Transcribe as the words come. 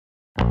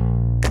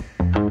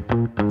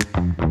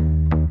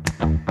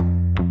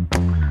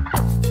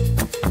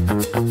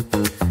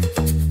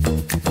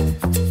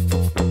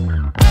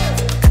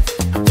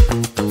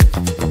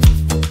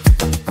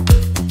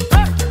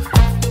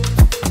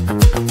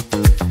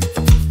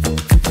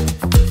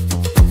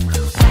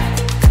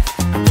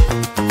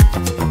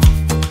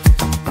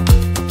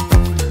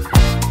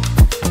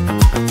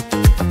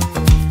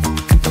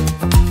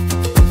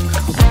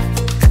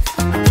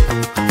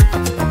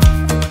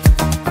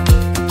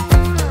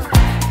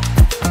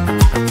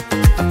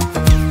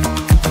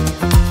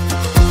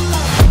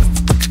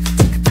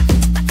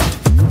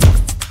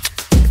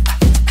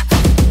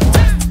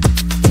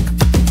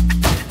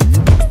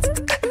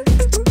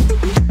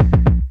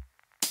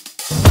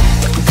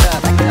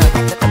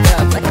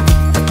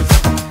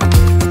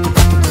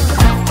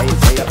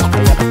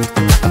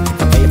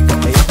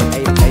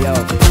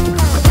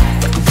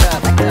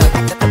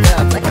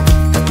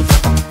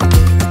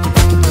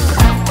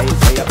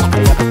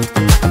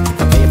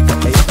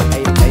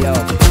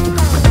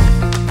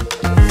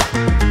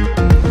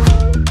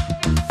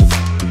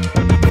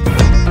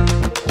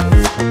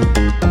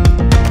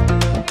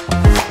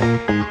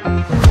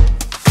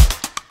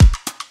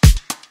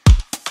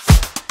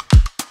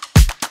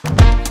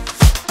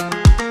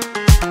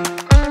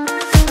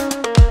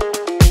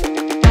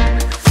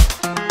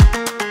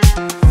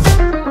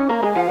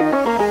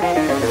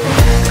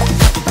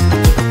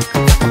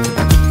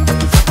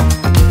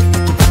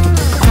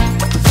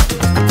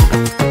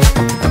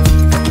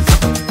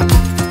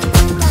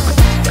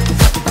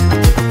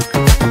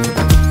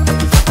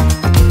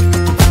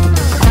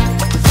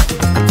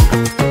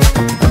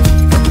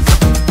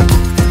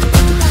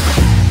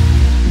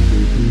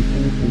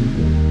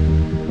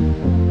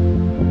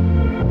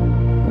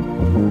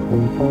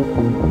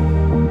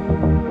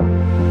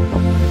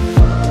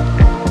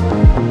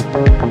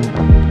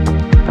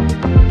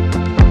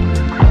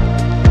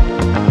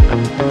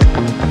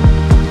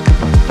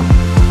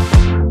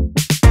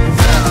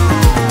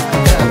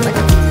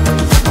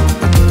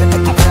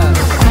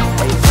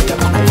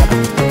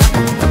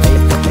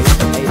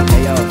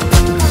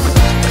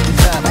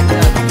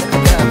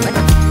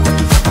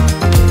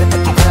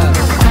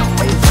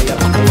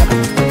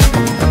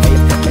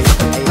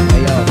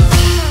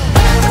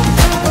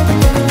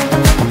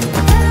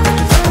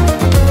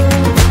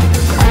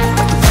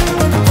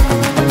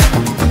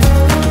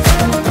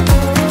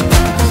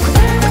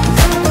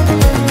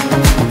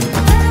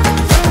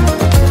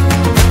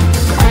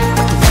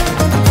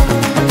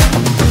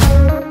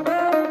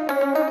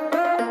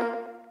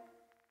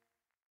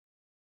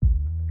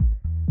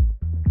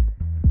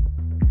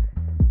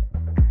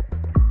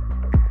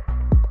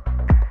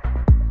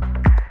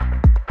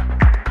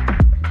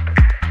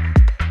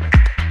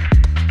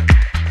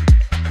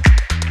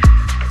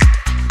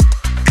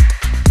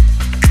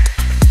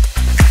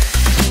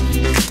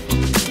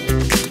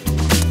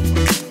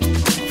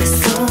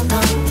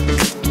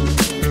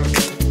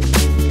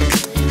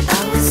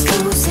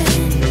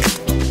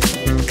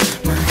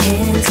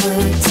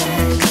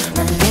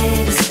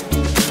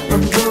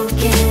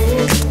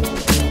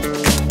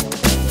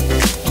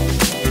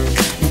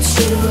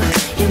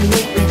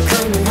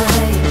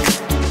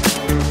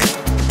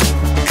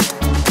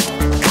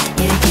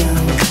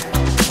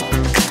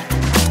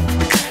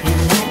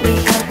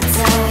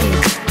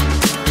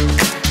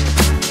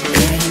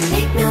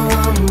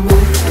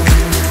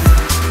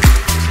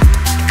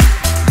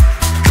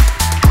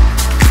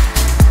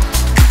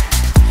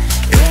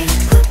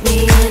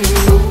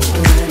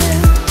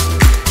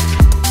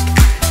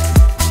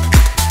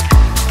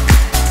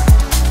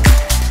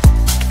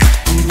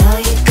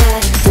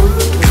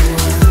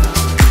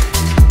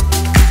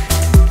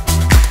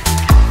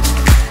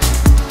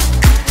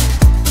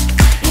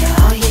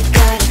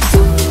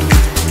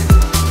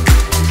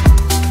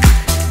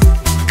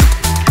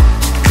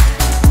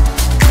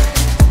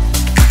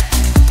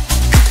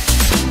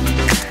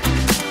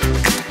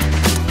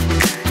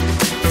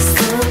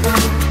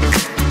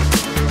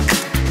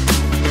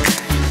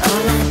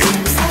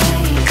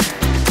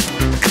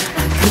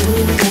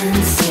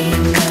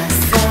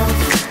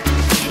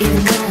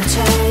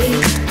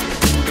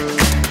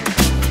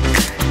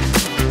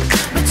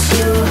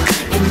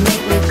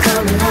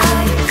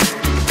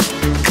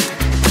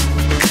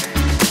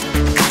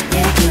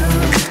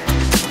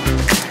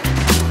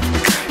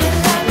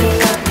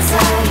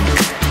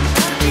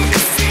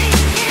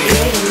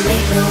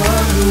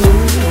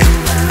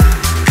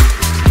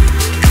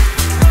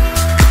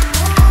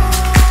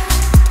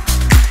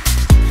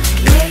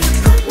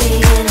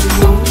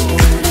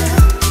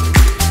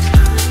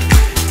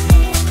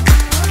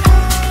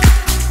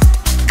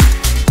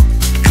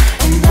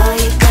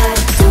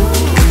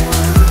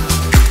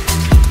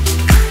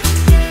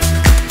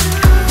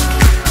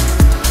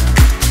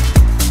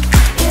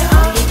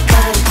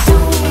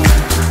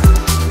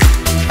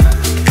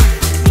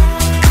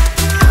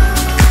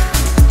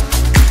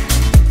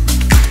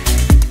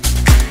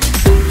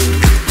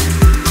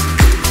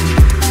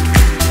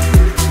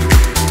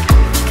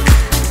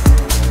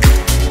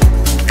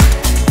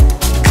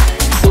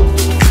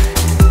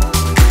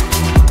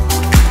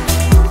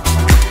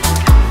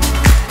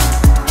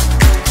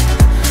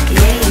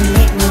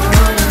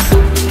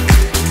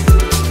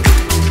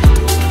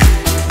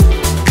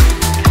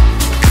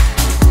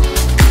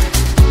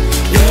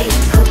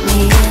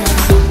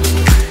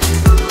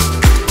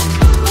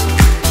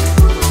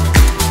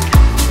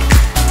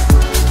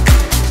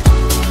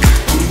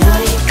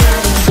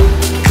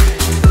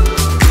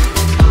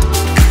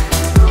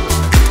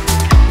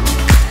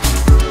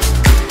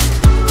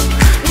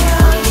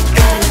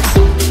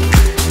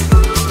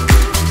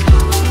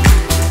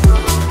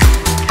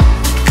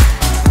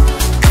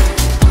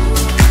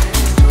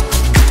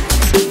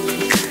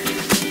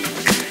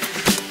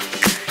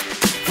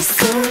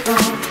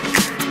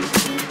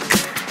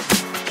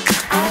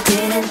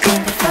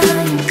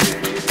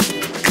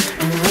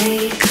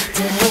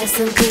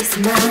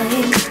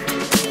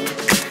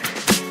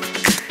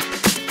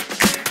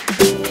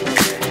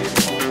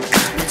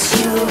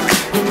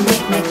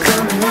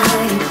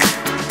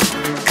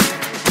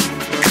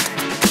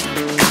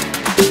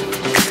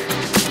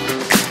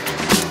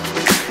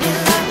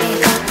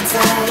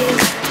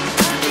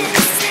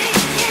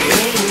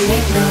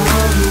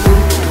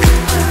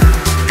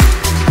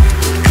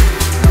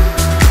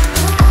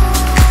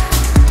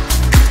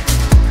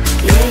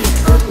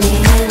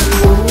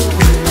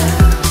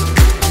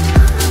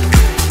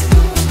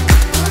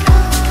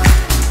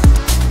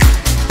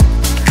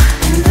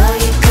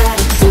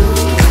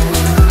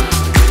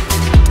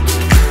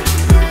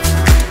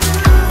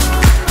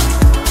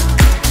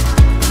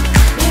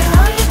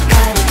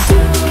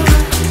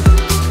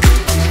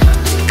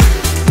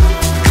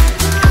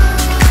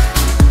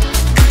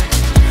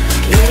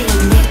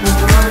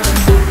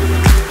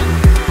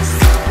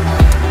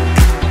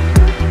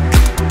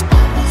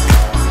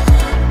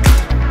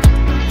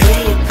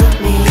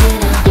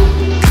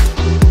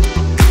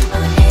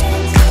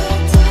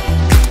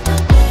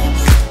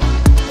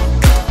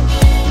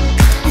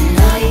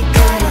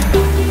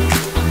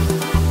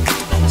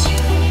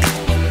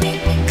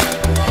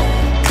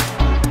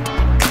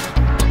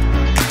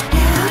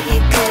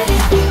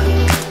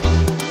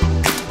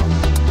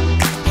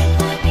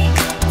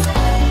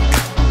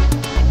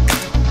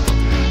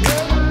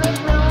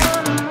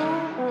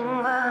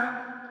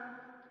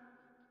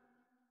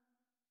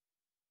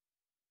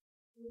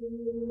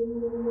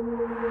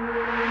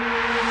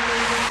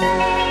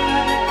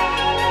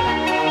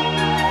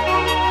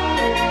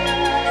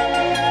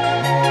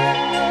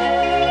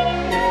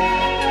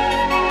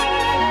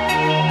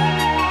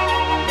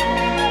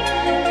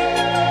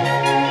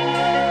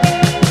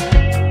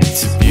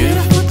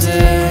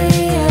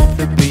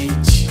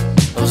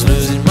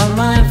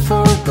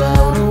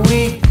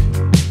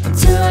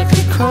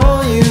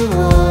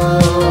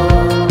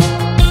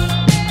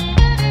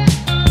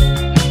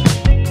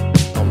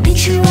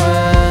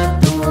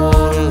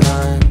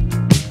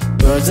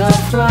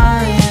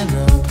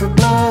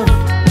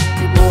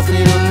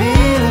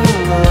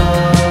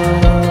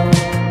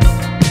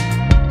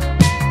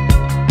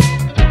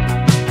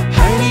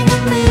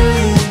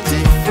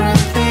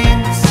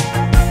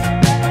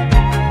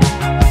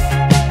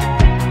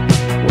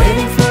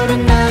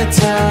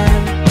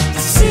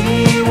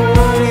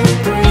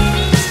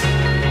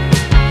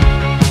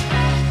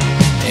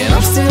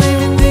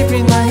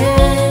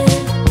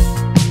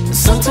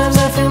Sometimes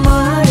I feel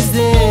my heart is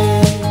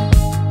dead.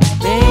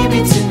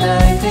 Maybe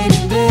tonight,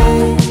 baby,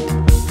 babe.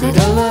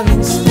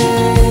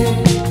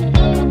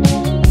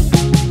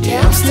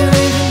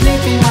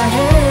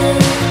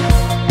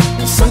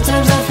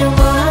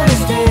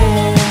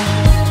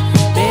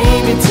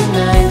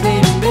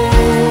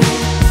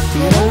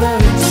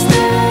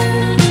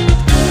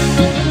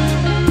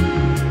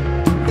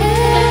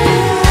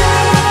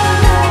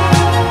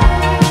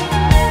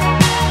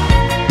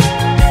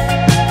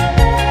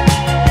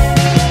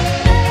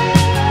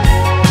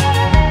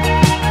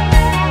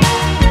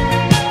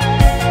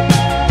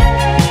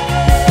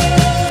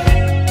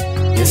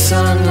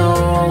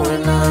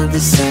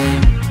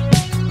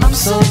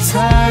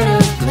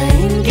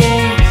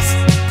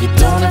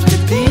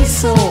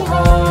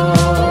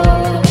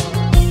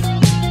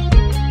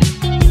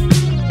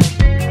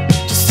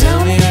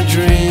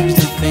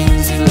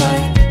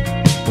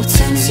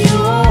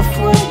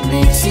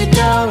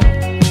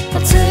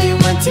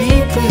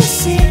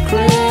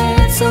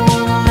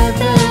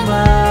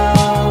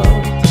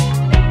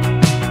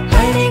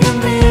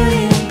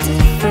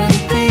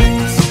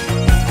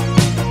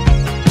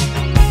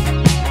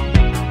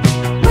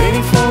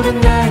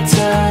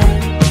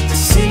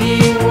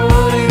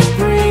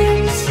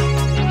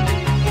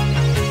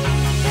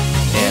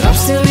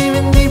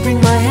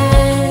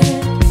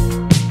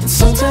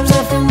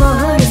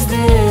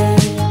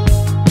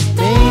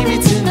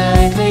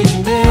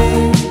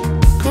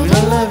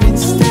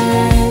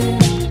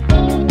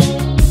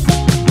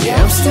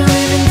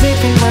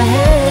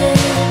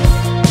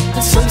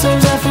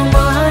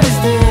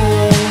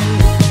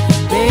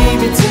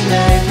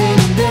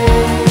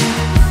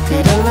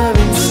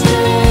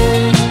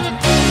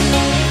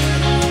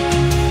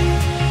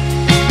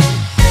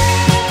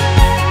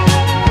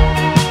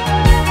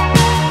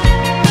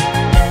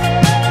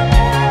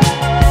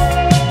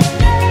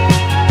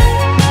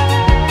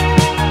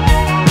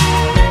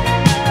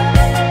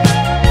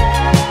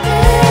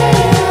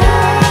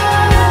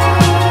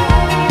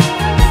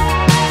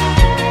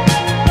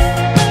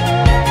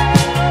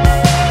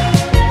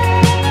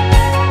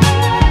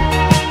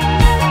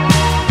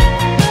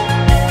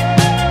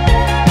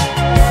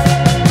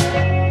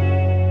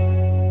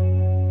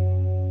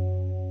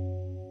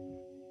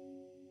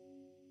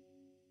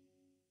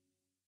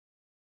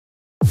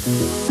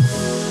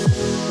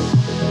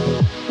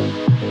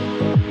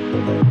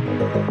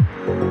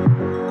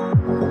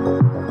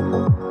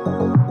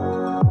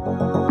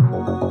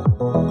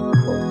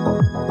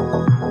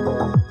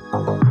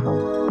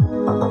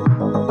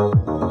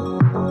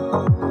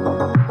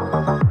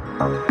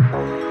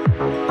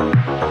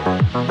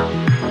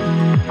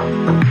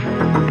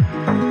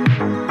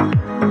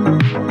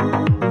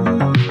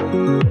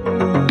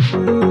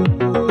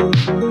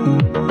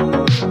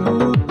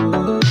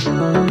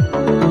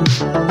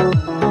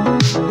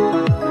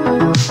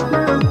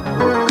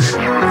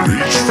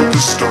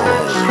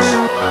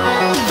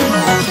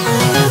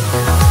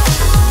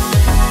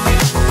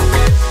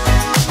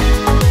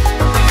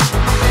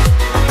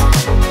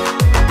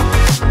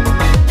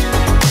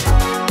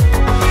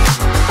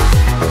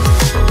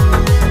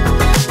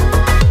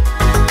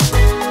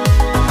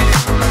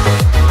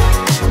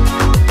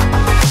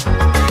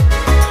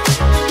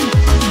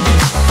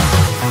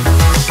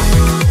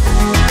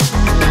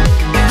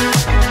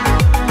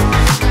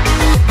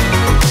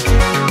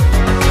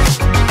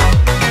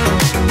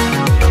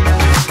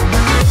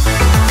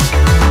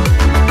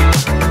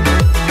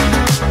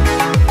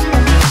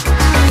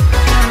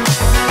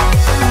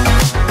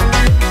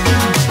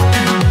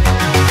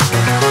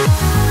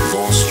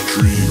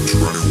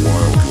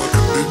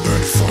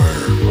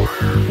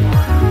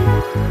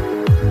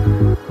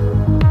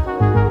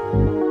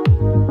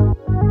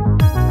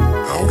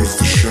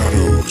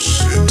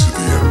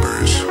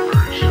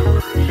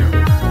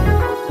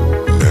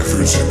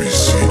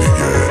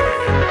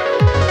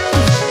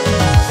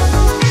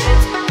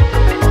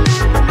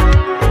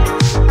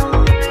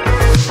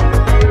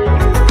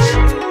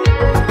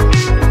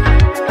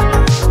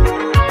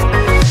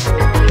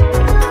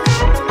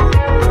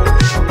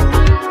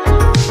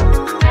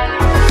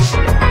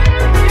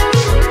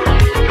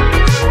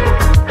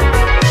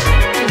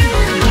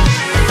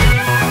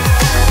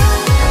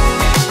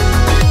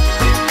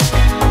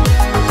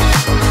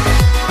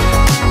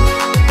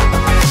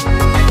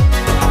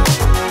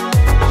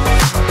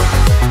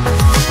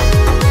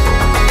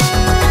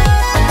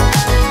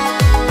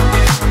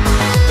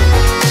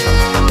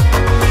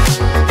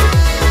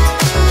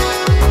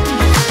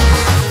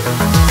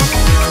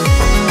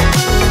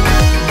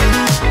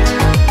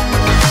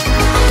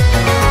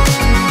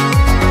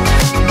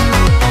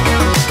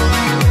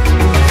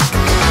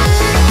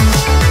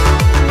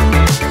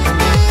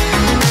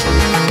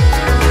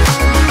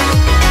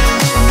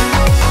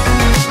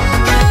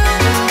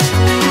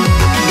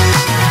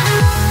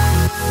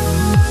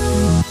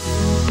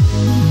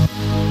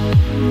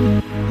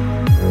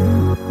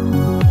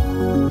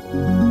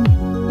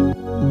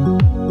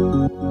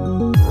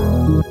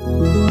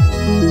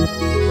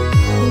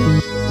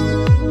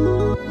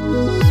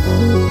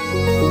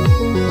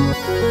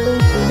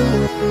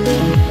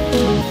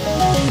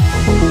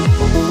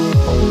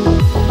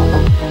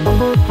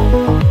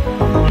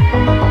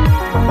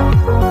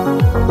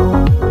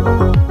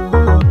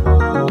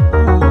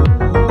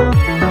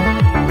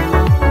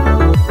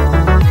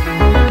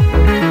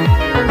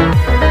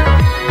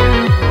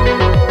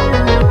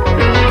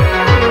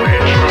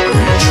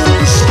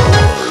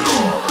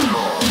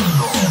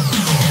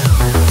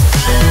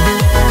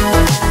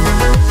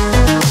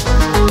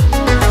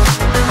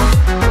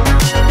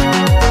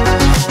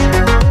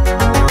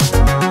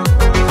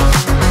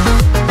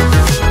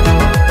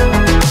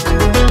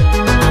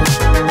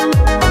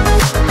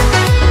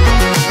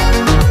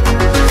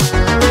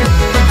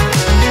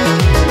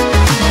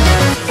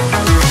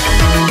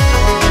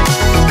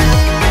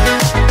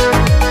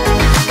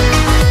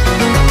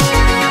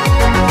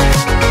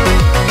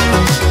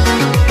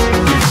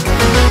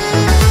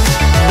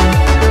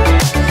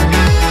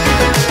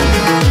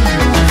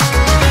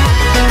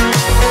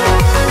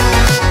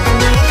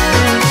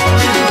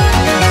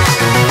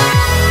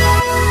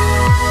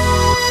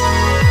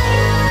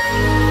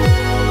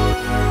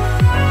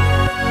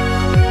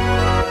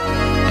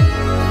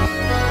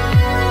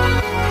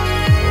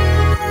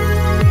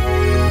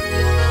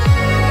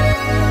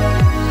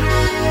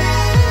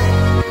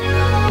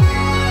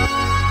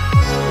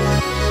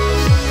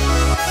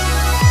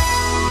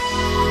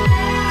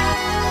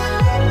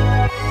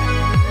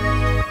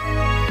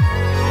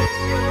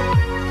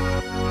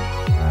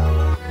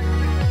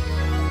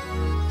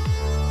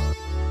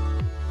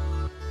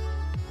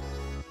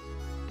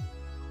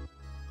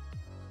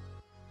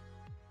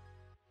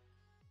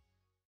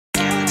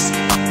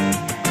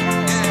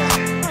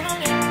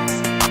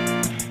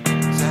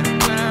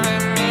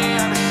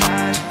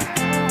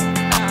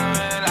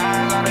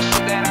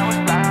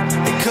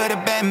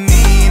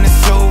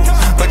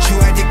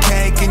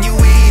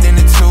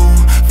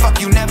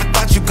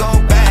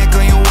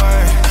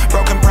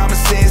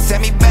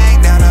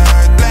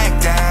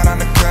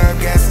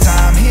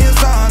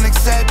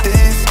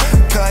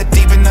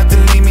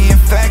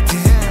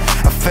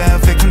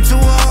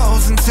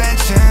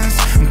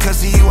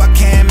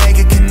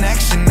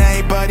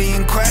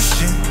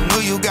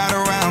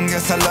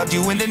 left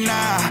you in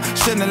denial.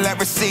 Shouldn't have let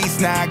receipts,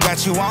 now I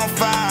got you on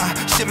fire.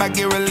 Shit might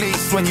get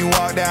released when you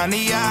walk down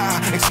the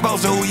aisle.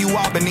 Expose who you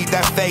are beneath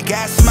that fake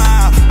ass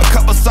smile. A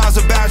couple songs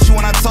about you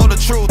and I told the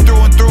truth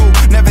through and through.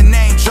 Never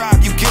name drop,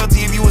 you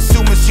guilty if you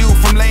assume it's you.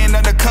 From laying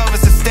under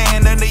covers to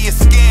staying under your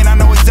skin. I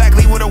know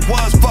exactly what it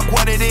was, fuck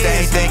what it is.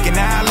 Stay thinking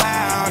out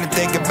loud and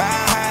think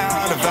about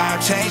how the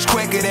vibe changed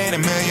quicker than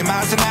 1,000,000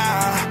 miles an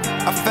hour.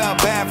 I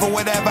felt bad for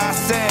whatever I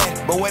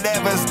said, but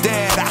whatever's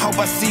dead, I hope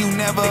I see you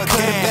never again.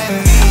 Could've been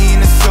me in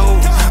the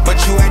suit, but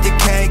you had your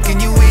cake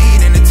and you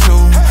eat in it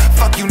too.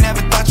 Fuck, you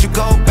never thought you'd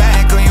go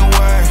back on your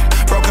word.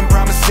 Broken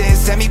promises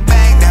sent me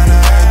back down to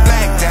earth.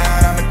 Back down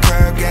on the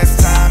curb, guess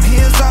time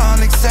heals all,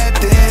 accept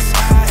this.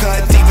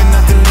 Cut deep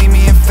enough to leave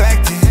me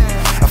infected.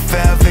 I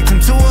fell victim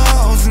to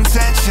all those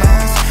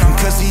intentions. And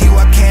cause of you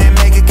I can't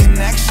make a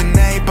connection.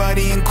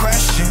 Everybody in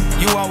question.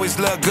 You always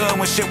look good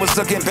when shit was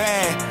looking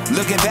bad.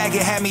 Looking back,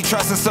 it had me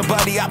trusting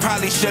somebody I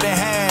probably shouldn't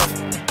have.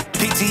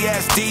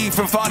 PTSD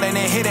from falling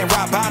and hitting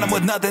rock bottom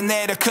with nothing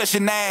there to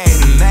cushion that.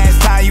 And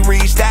last time you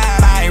reached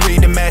out, I ain't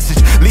read the message.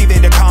 Leave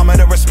it to karma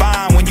to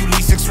respond when you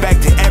least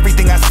expect it.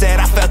 Everything I said,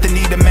 I felt the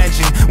need to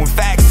mention. When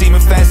facts seem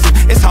offensive,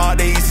 it's hard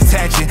to ease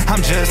attention.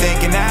 I'm just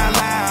thinking out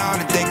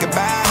loud and think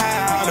about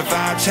how the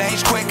vibe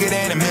changed quicker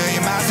than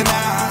 1,000,000 miles an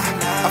hour.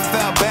 I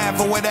felt bad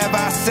for whatever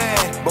I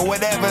said, but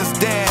whatever's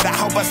dead, I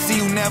hope I see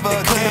you never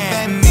again. Could've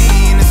been me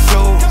in the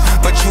suit,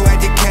 but you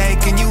had your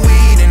cake and you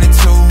eat in it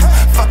too.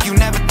 Fuck, you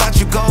never thought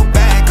you'd go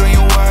back on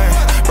your word.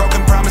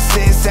 Broken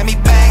promises sent me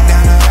back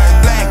down to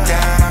earth. Black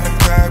down on the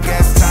curb,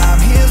 guess time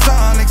heals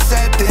all,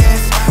 accept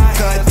this.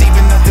 Cut deep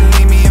enough to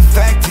leave me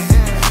infected.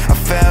 I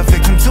fell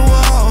victim to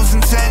all those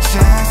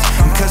intentions.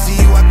 And cause of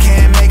you I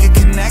can't make a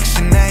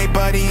connection.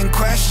 Everybody in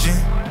question.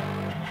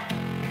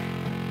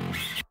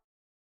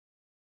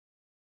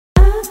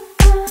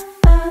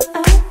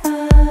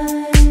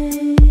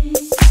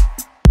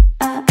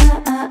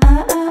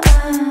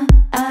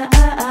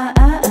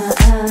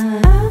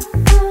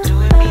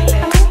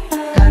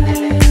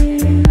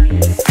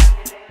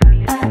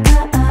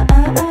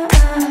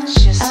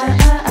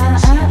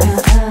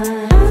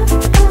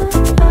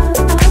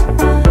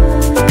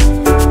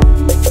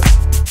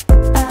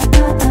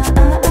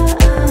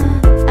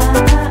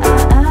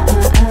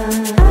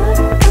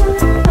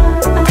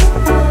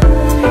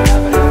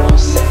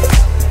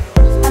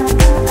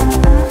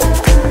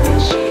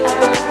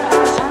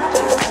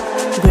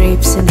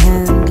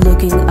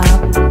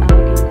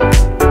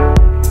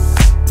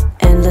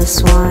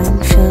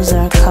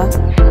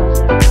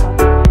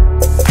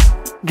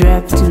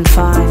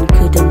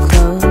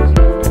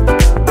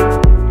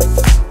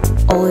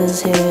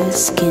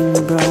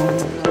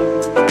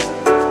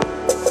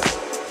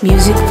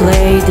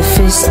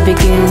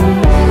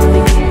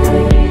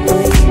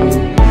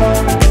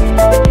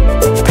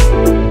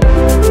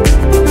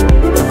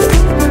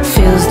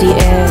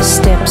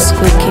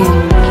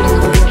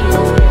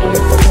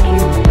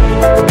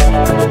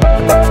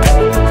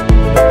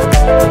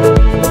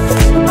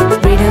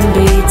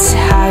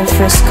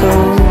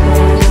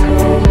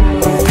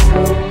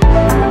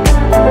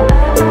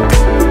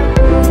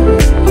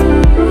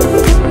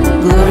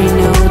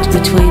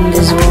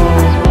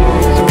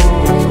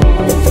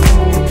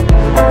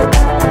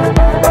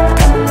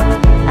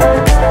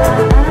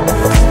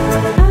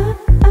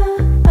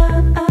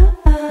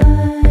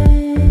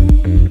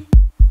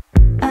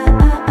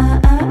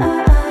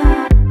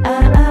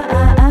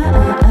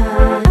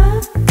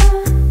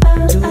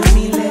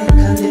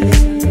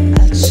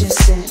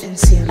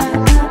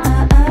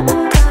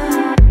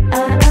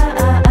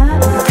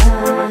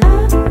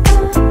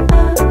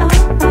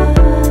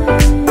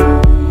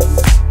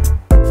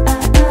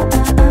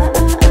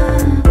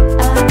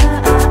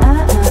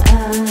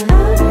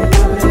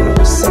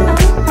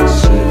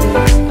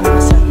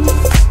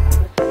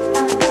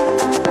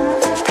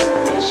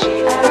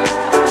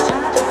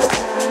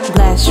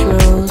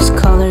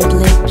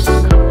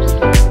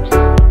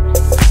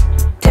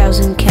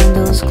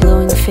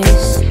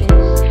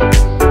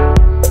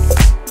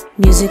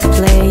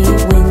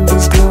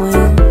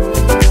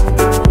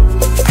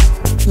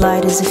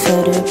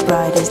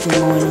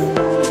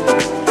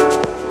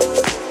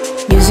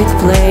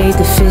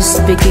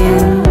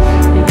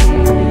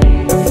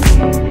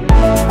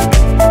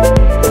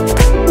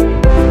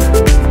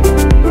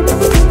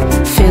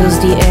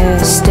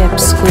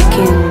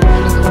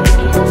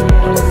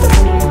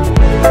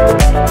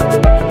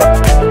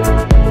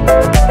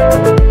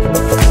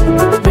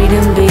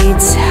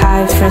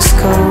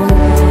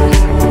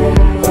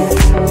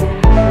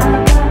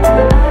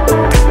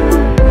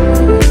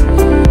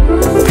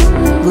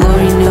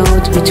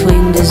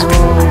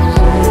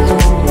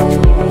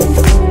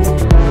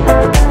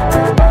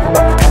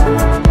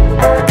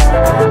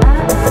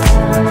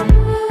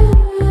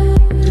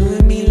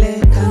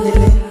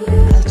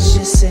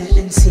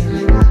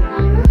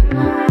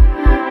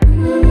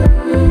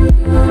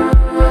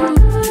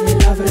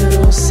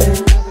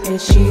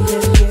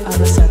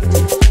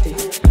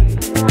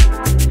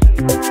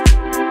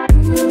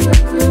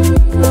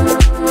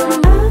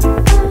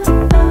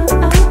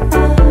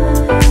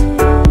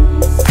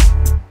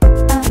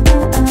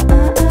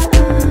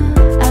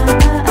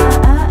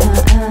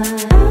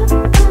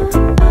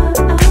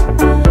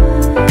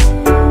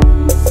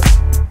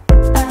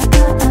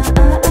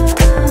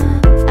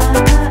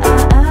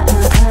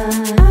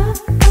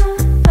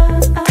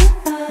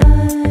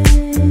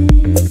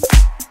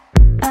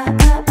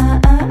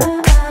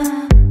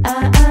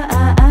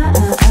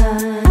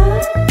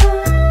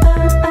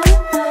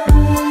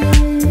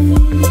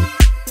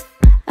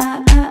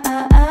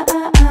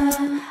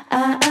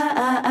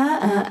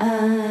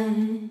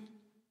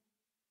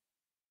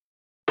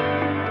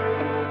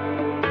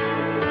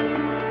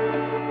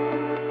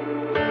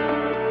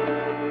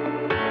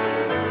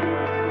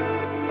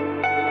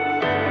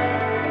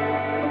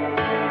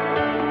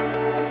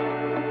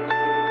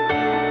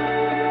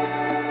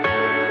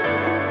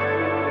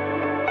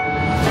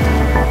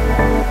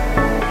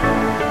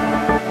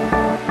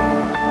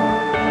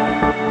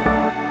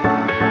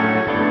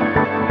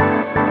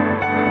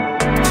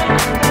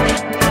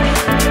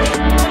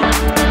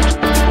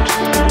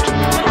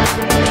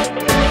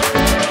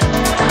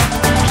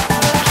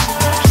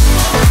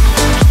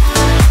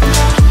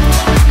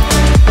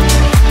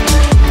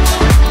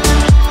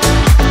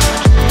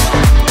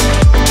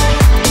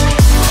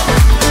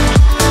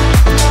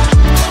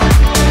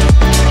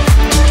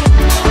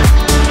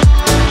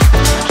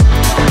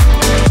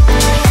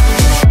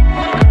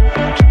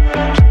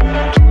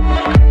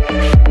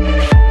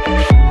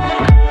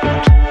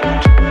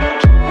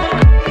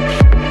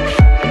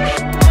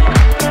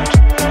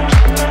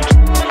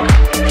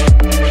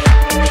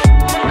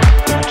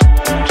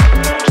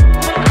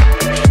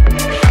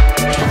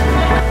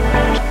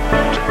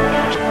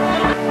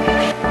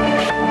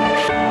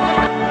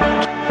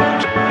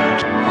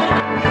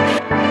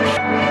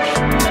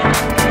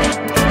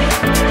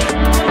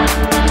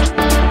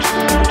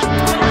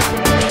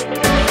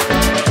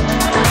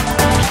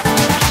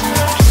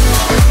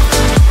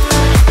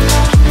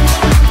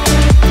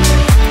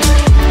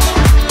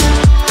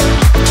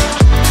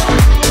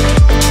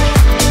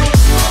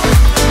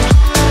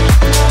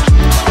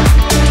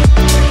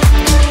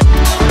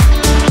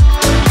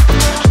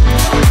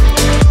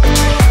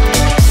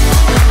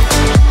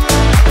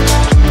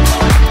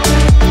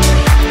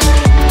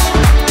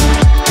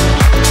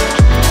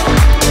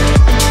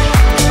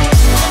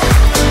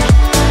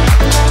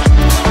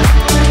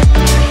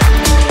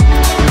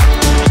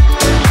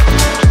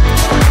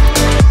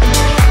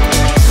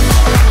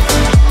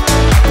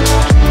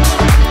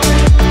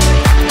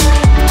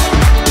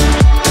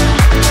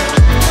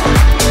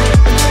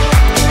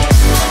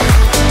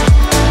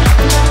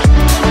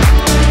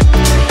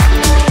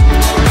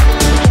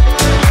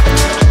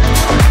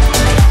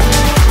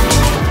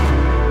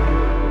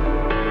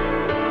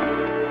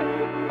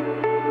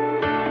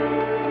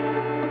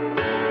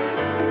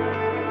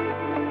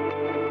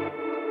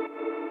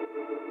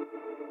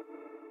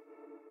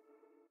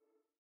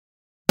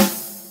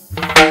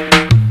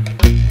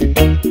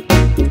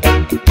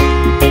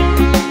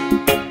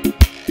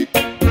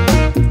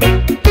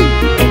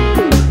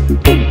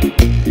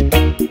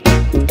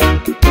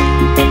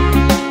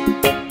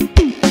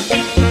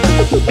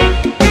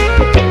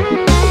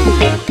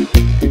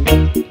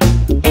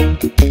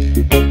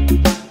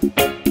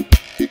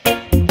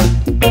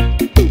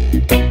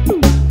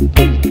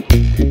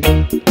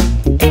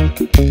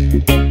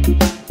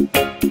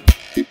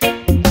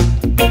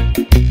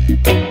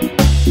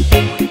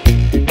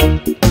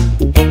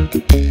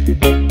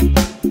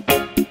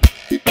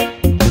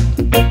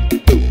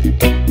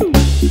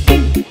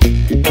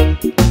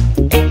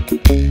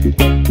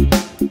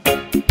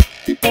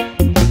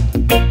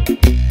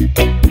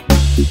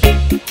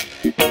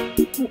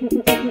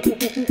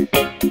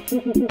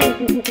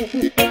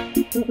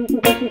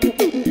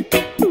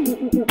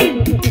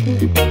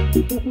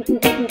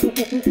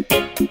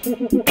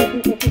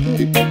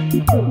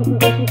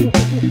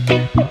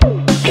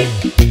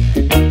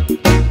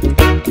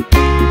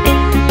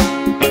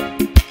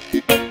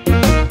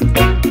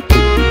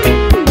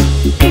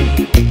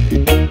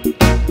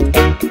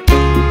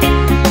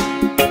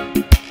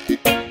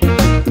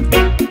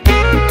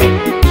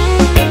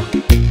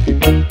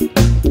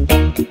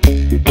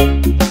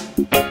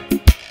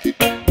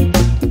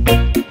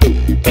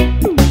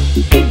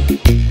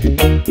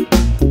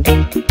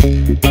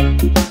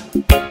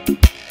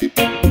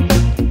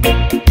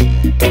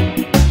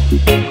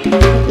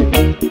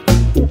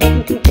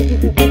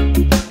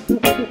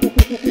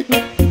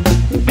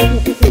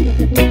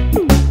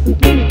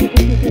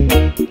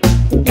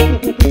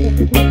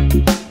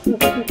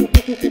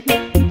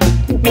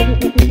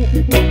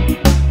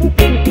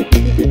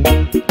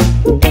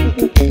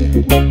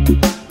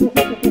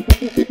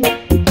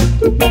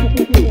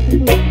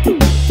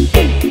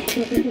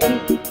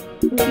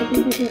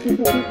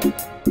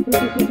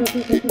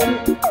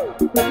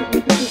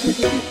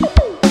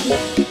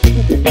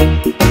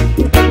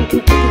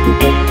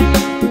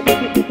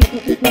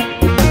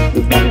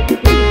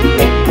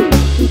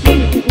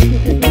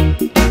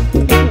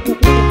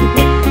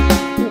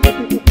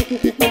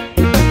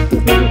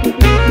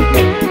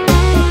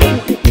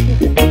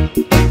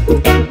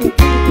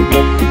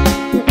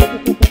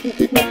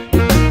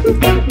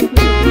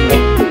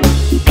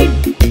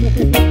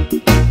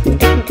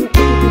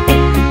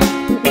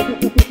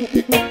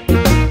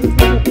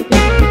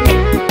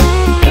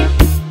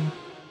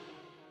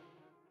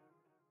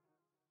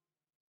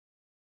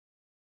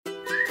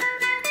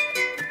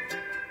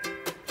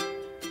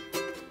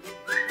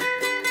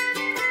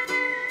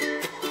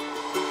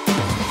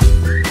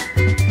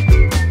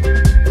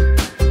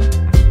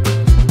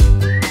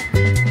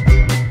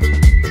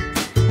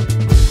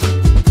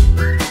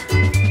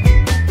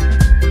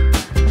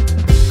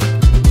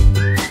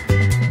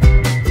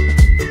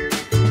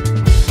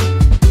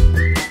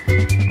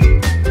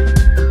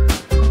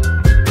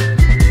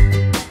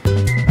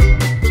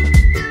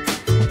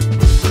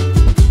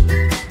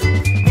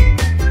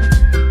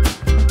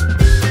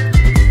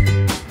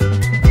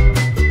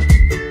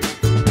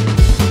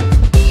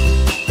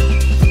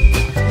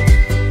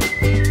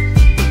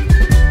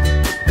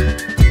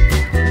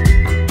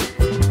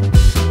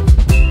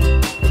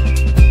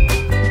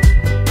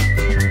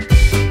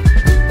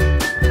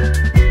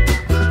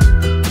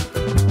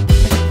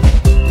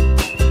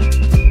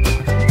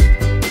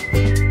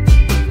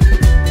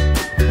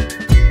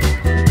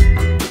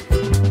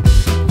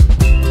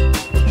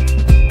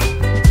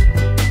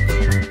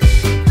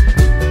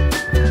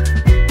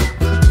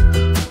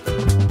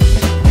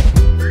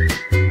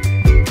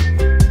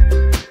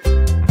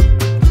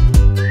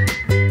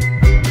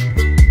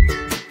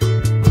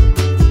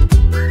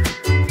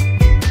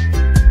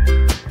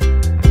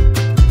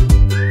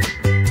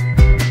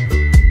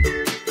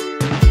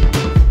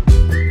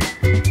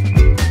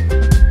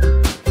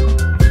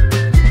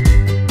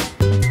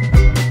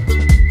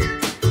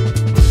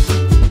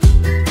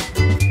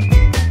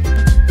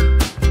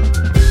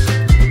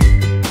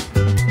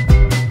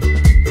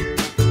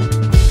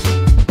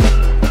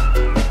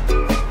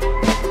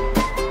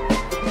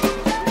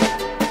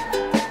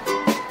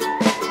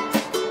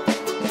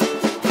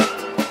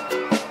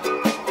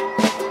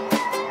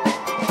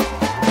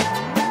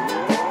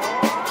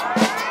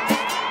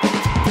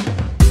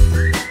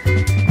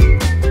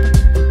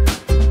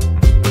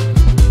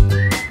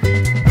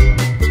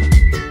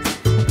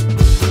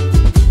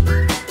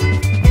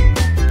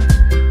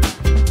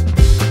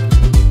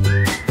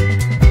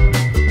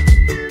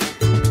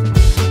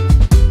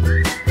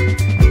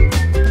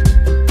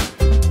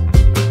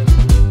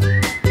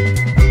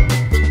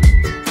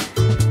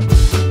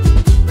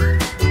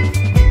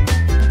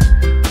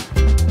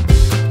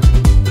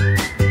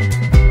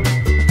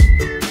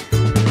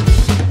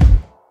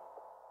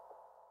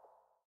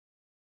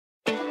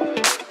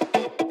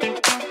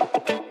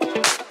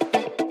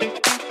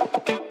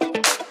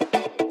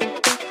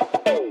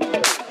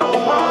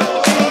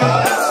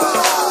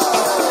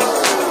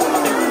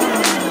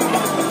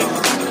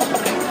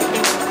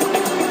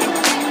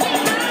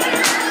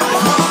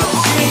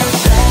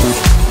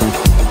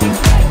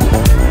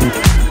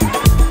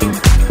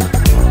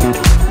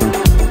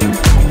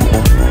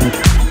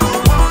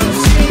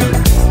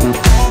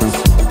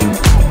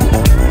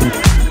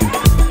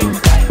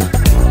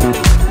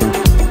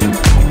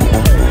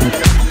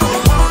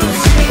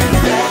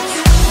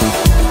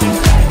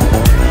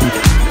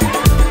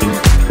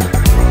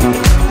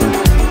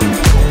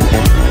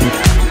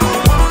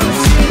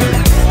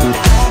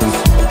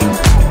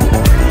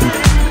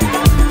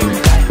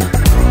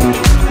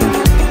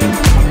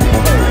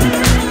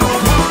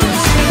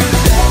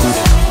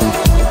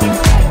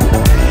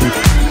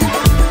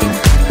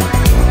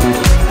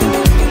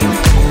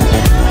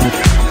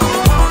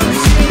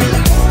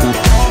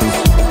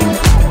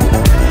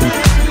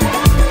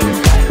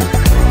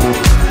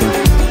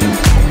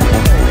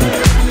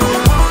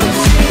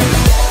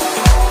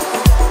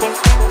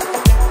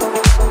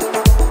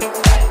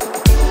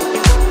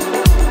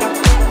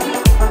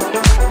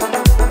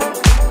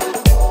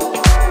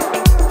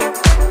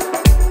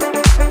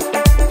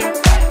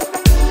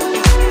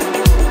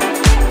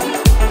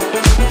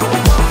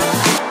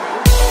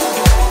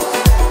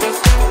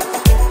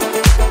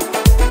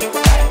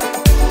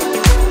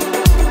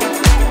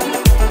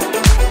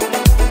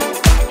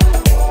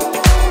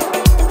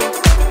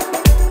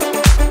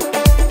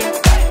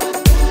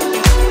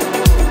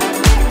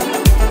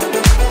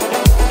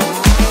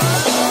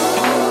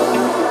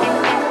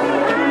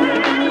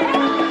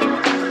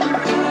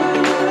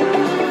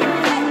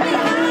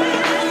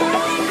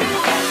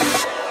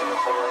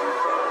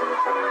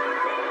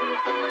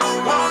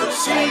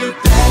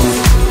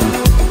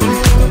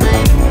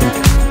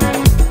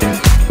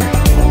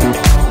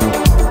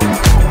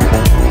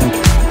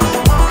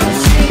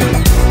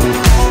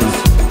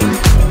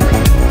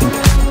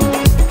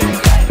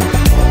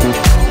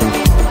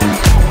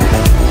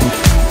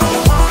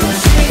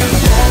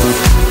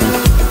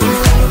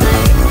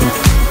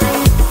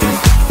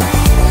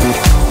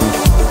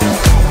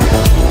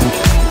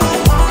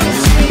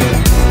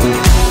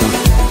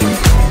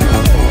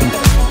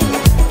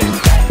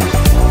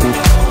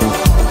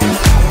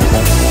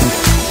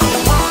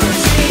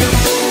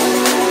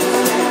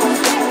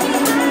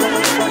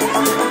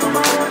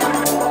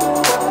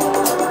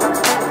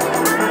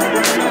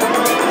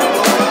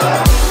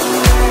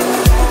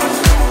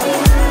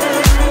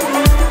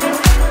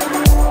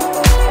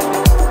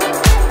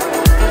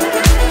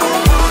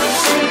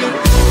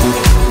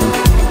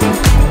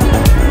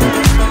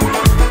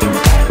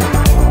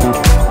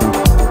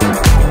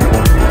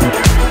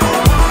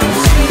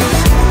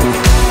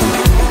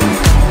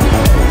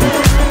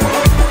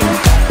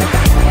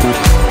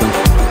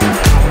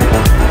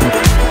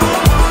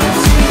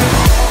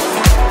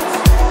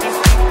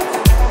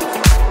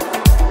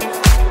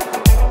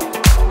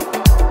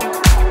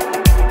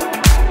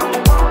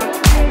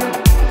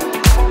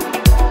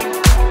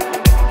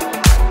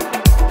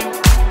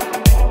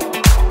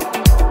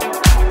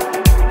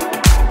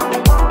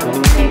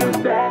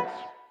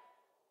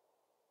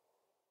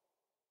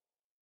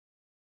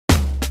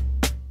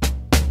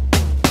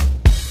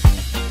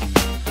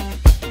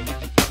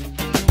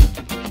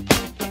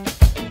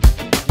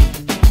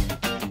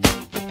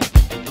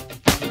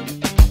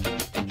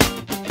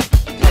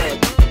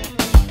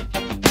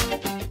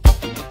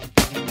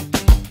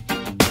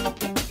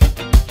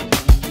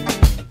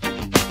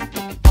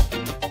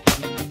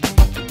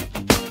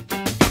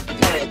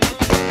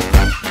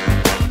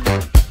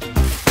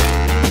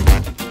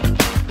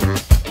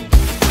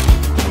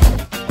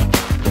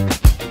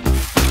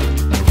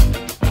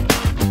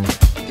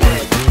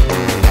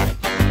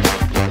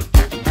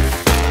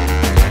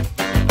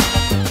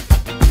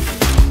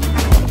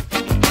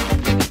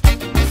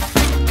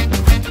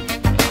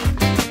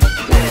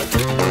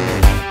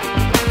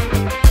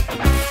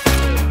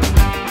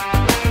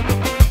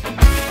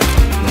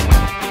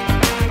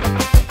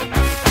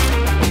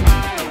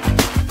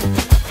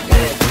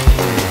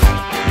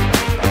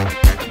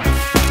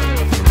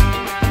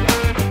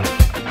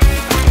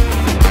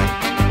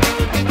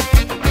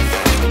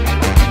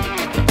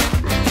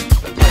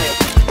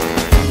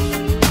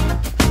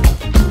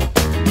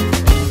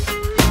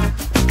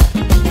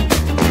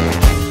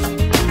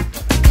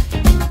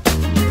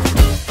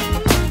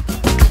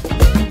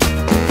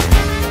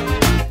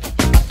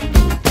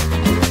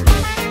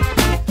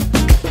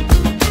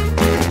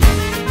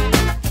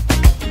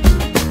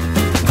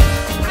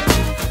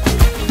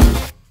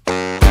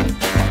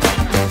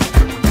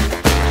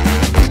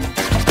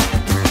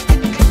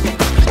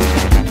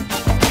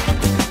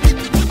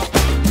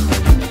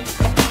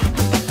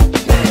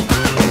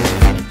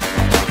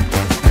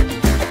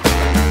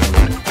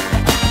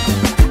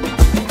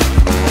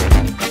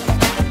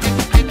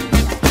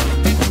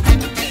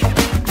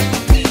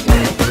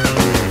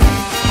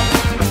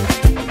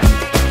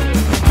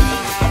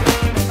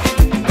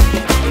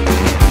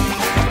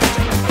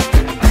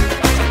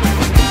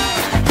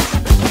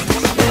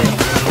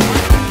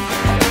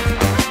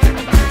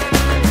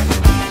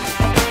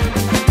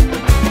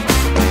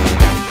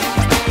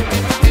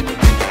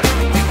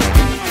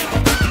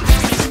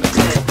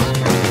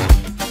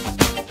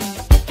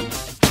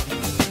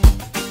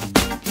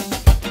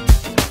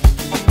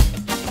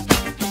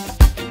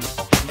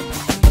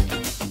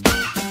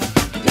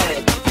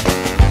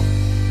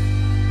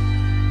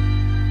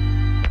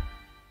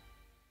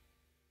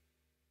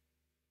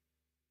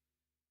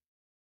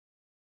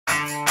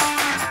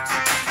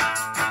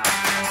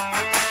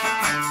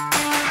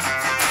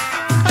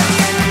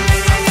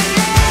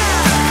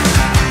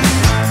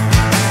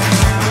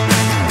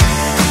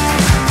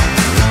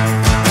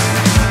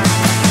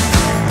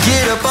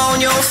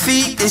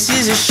 This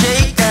is a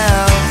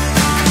shakedown.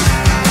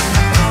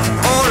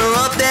 Order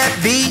up that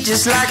beat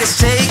just like it's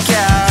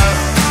takeout.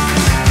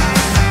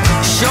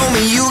 Show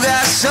me you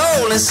got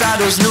soul inside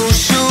those new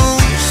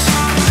shoes,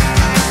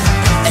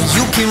 and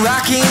you can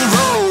rock and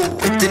roll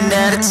with an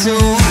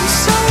attitude.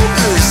 So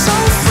good, so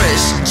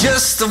fresh,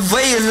 just the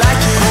way you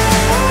like it.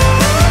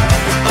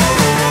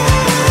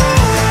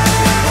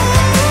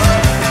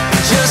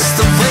 Just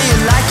the way you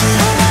like it.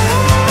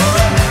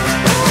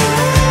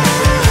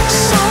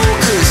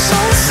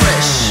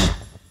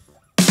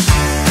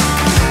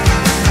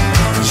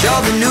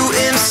 You're the new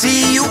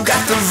MC, you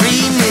got the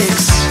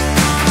remix.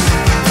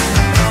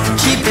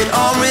 Keep it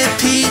on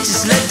repeat,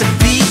 just let the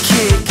beat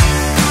kick.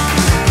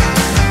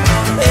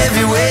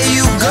 Everywhere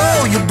you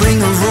go, you bring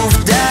the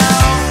roof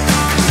down.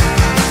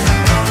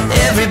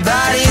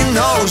 Everybody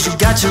knows you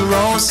got your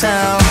own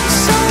sound.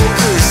 So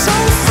good, so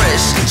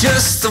fresh,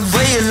 just the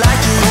way you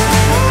like it.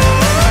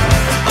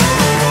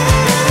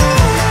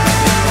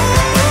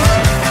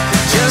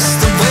 Just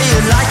the way you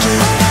like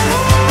it.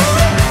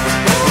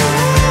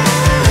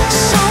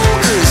 So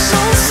good, so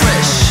fresh.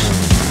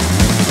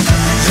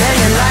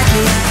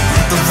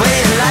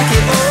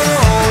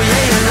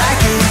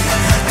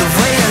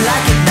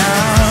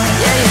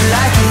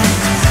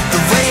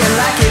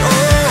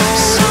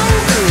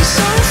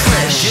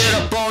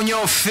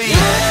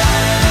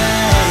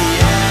 feet.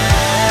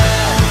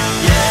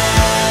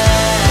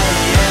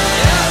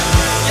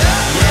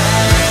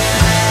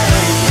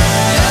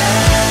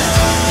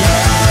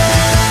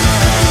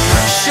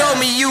 Show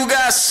me you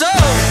got soul.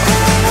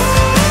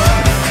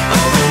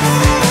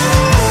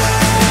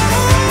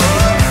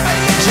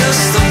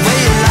 Just the way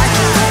you like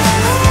it.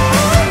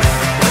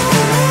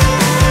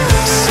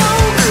 So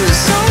good,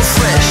 so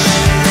fresh.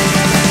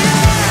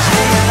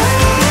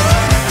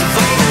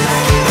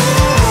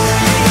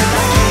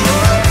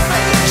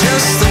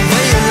 Just the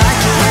way you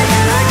like it.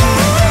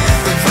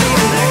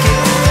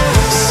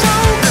 So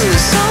good,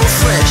 so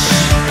fresh.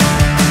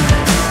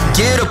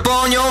 Get up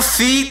on your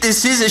feet,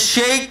 this is a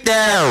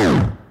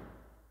shakedown.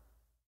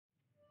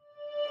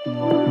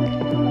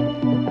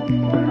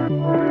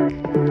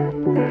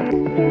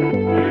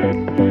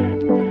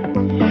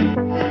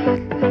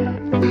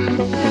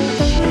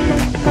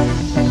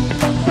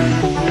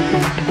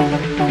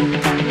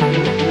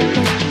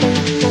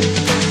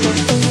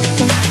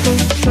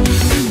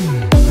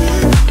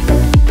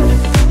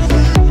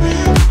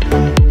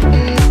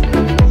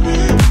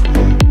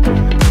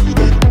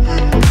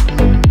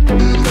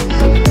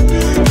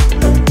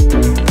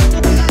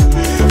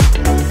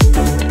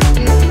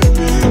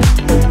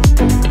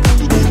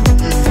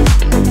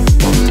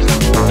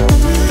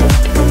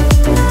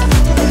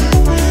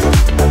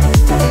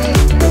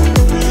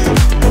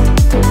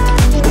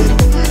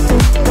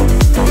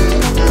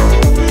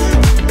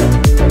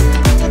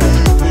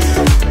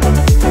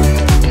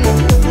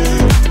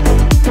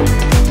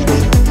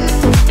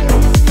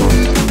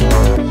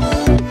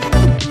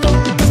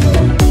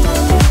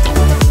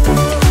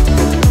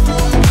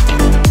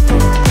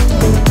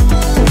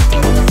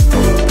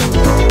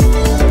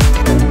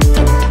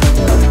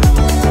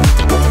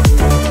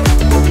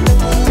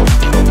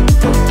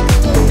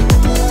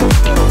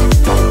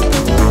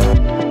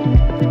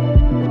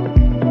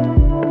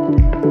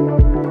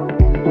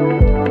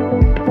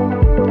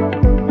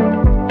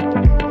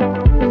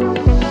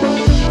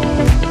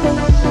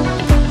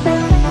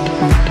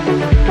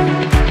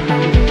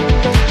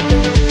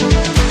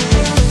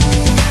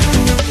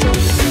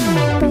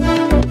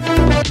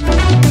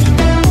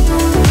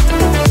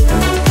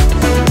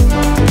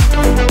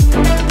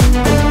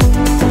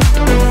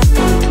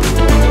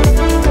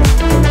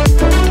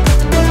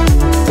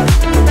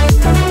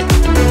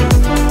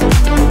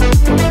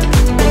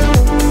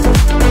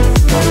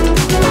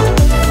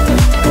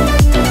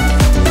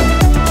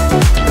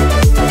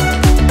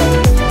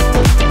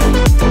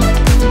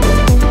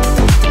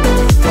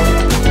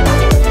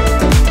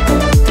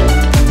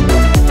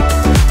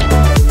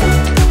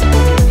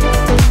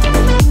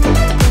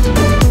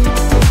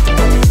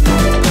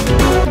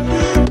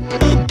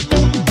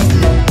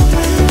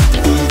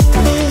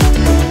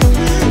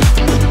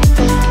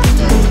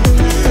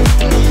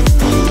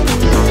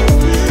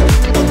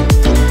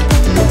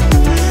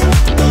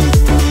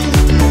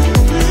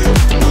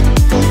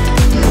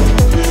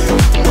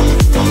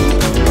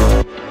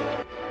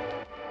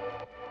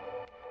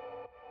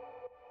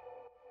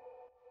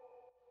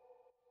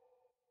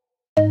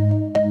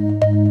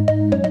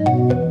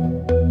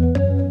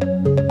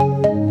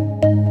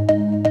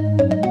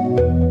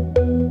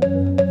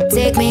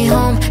 Take me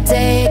home,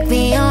 take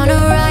me on a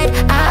ride.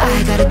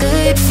 I got a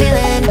good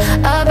feeling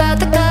about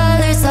the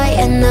colors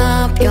lighting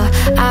up your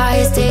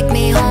eyes. Take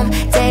me home,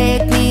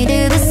 take me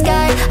to the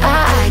sky.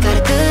 I got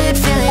a good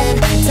feeling.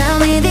 Tell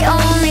me the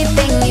only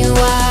thing you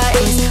are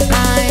is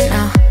mine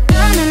now.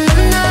 Na na na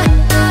na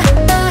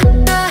na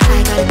na.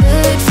 I got a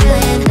good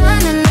feeling. Na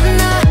na na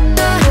na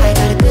na. I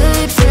got a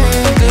good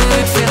feeling.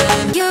 Good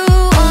feeling. You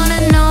wanna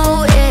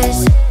know is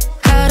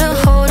how to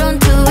hold on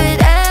to it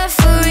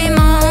every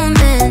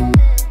moment.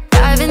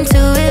 Dive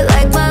into it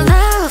like my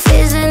love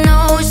is an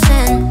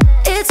ocean.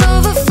 It's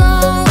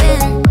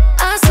overflowing.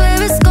 I swear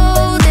it's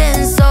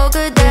golden. So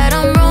good that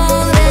I'm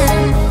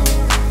rolling.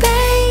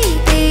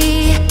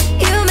 Baby,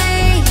 you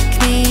make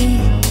me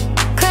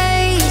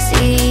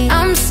crazy.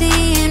 I'm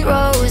seeing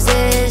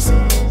roses.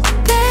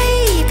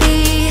 Baby,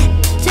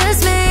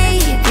 just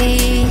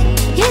maybe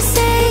you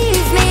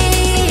save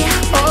me.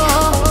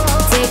 Oh,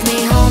 take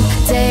me home,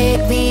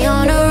 take me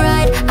on a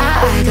ride.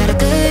 I got a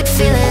good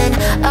feeling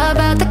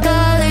about the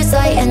colors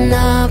lighting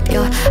up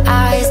your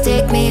eyes.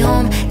 Take me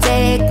home,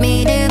 take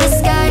me to the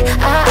sky.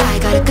 I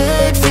got a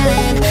good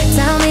feeling.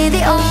 Tell me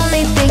the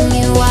only thing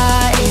you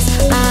are is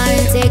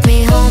mine. Take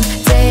me home,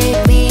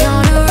 take me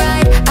on a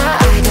ride.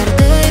 I got a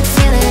good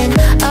feeling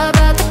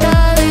about the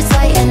colors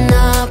lighting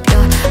up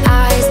your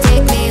eyes.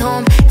 Take me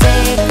home,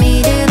 take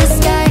me to the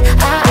sky.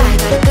 I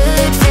got a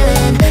good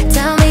feeling.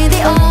 Tell me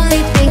the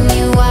only thing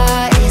you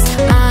are is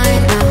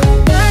mine now.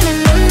 Na na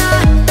na na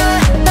na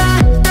na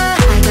na.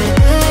 I got a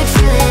good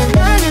feeling.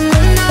 Na na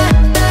na na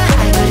na.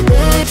 I got a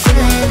good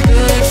feeling.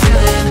 Good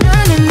feeling. Na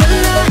na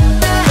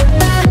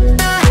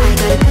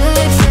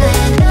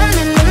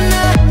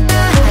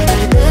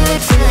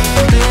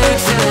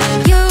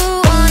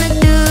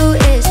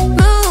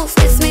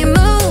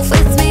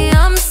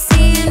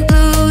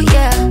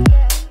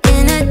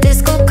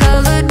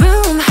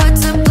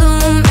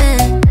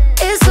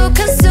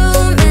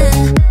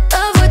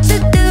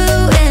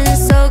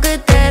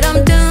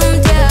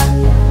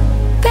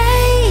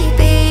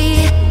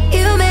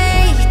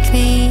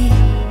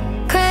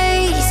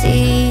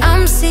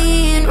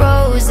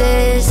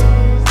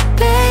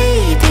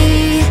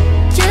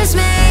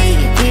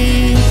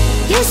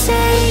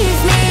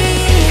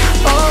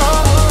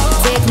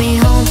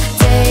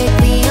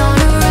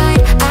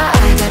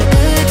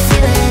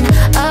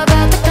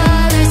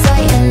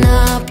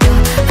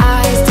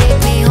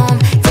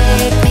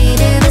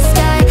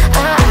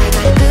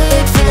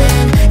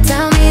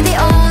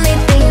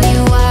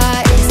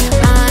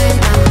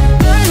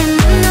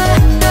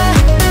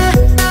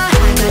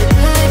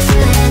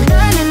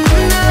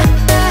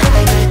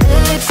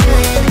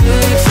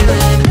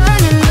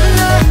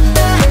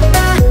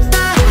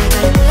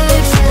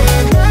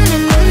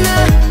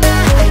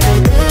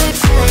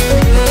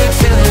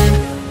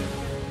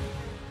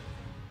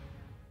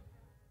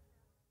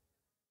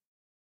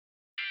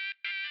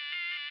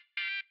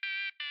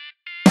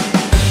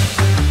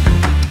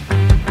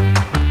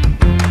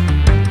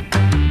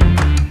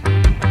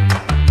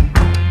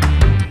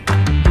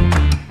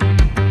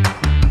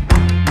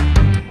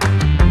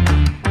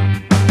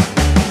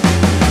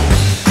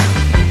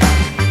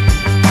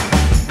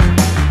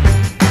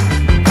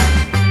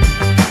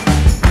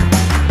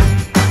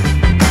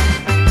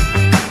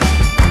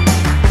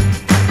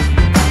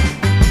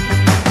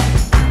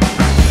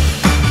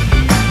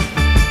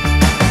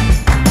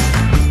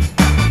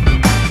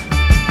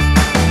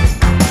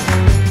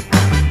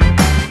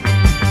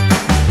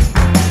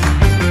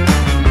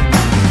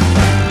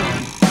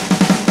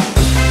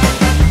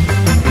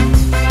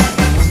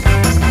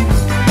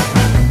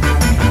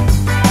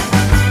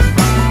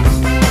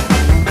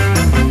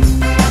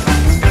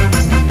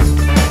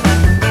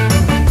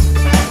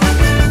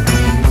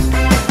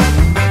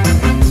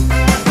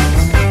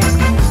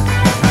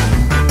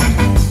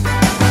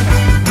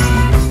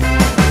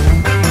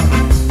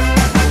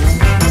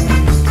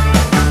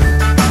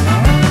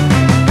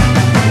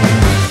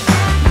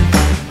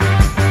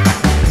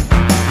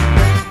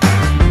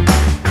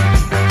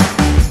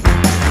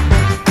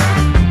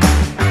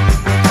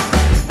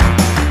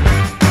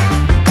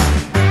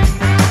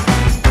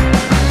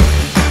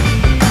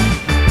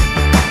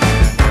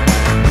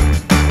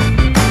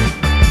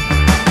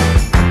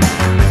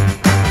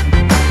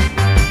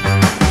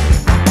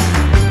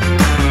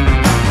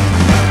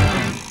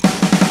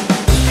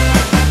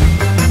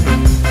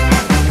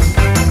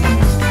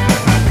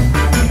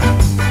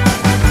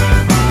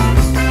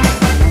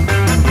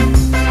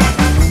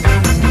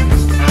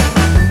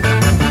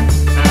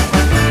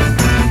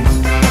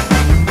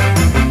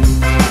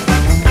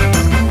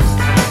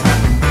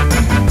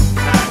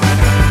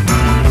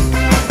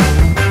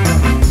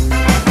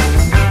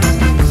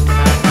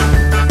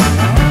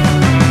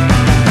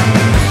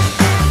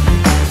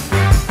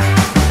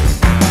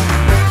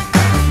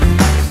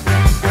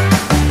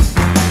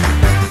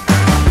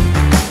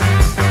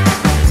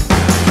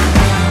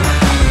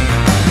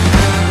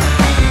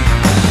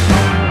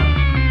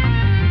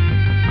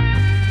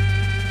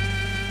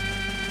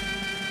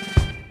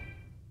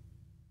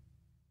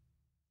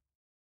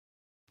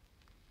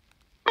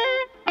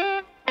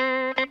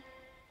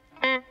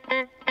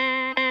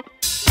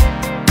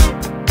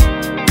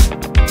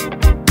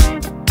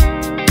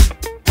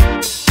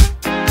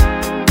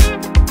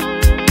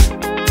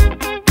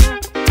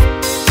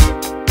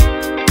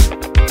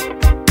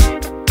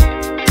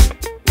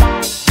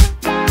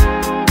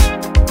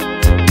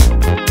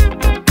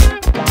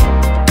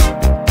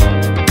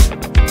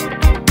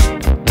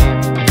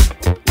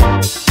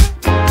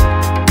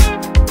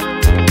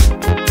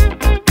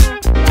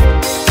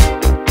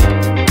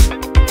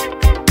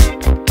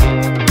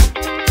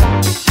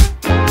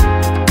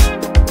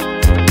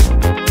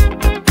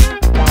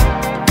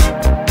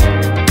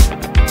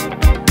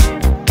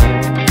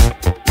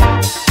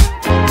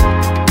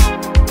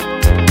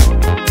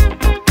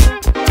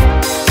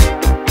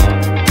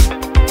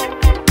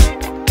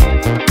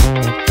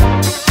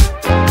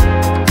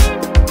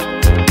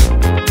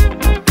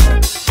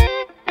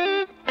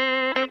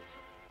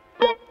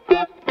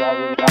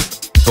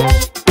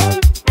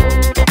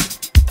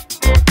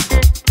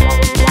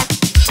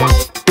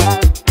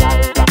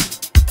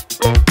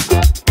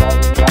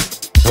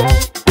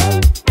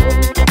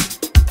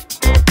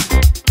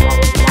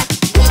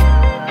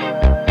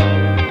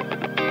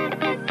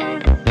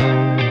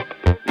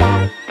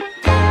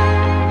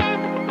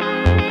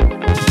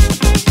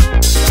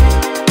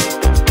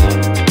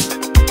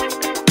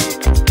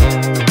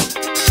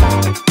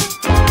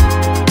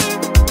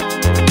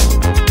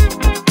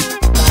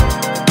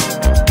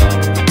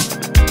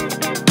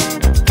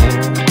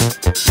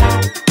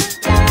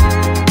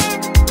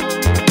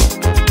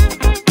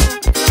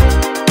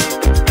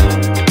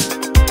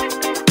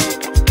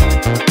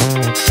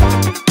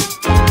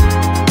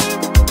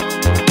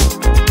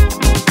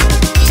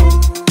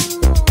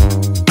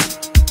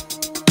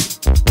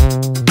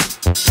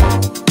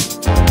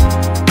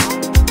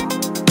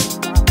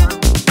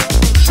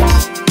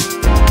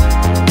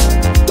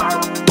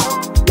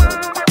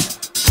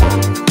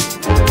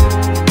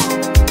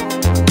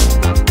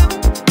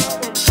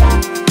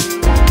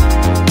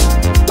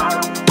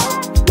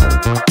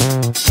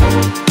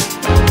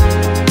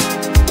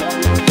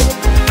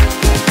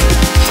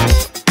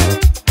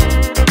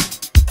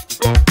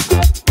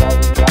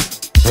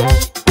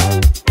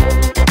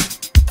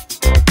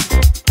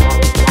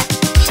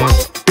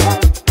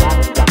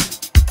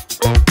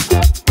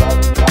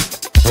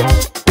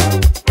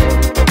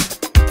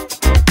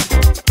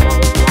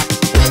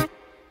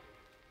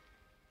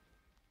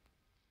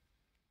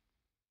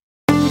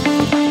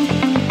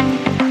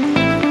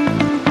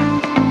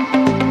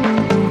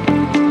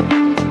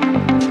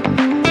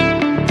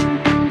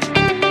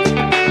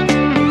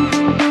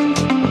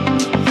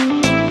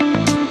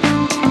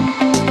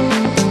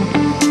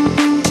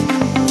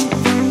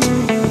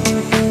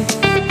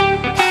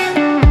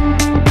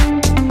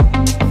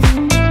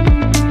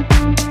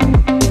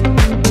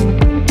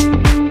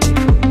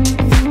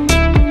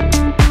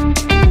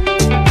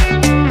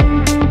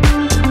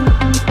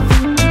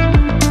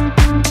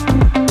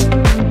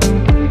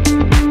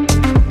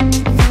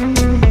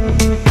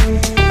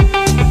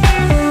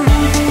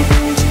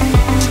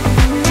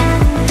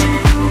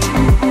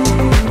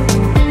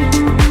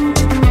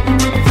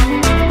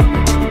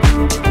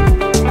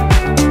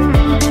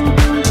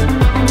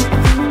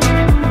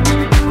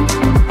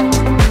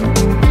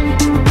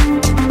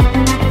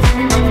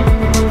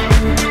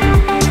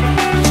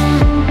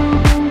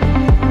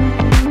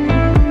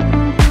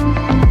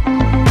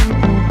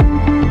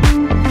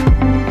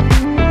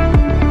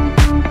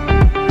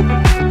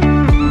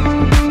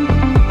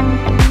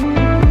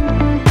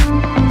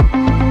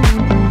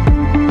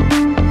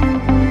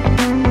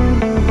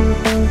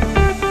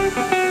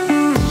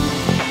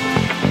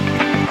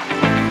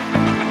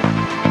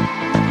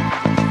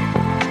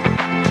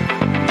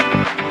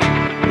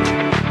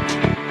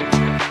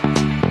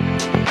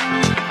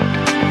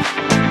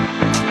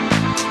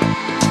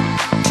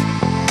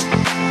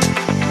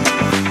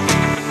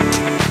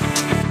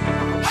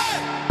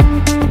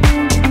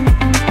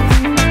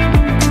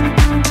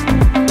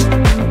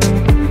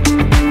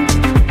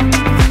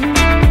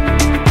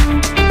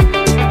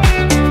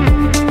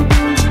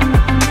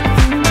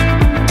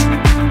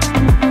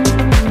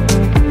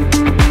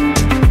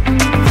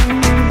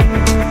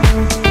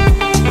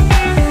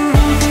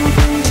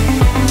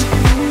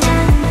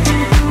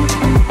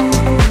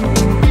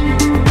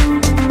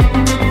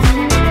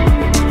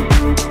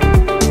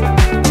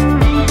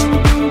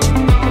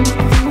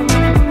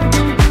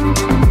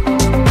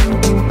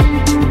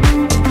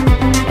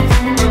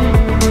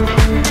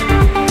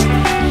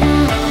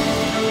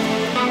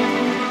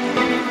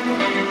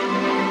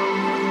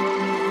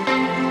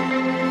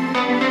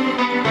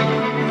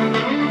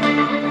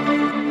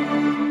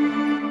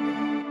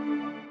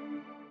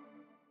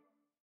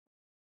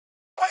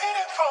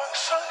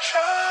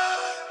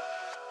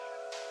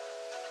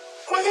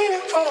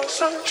Waiting for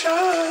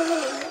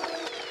sunshine.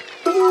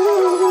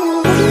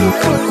 Ooh, waiting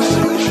for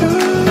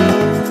sunshine.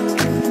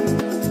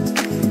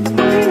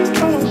 Waiting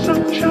for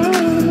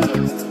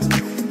sunshine.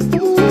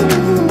 Ooh,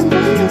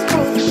 waiting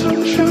for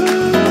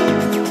sunshine.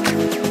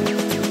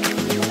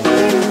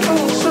 Waiting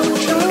for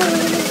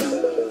sunshine.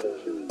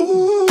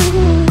 Ooh.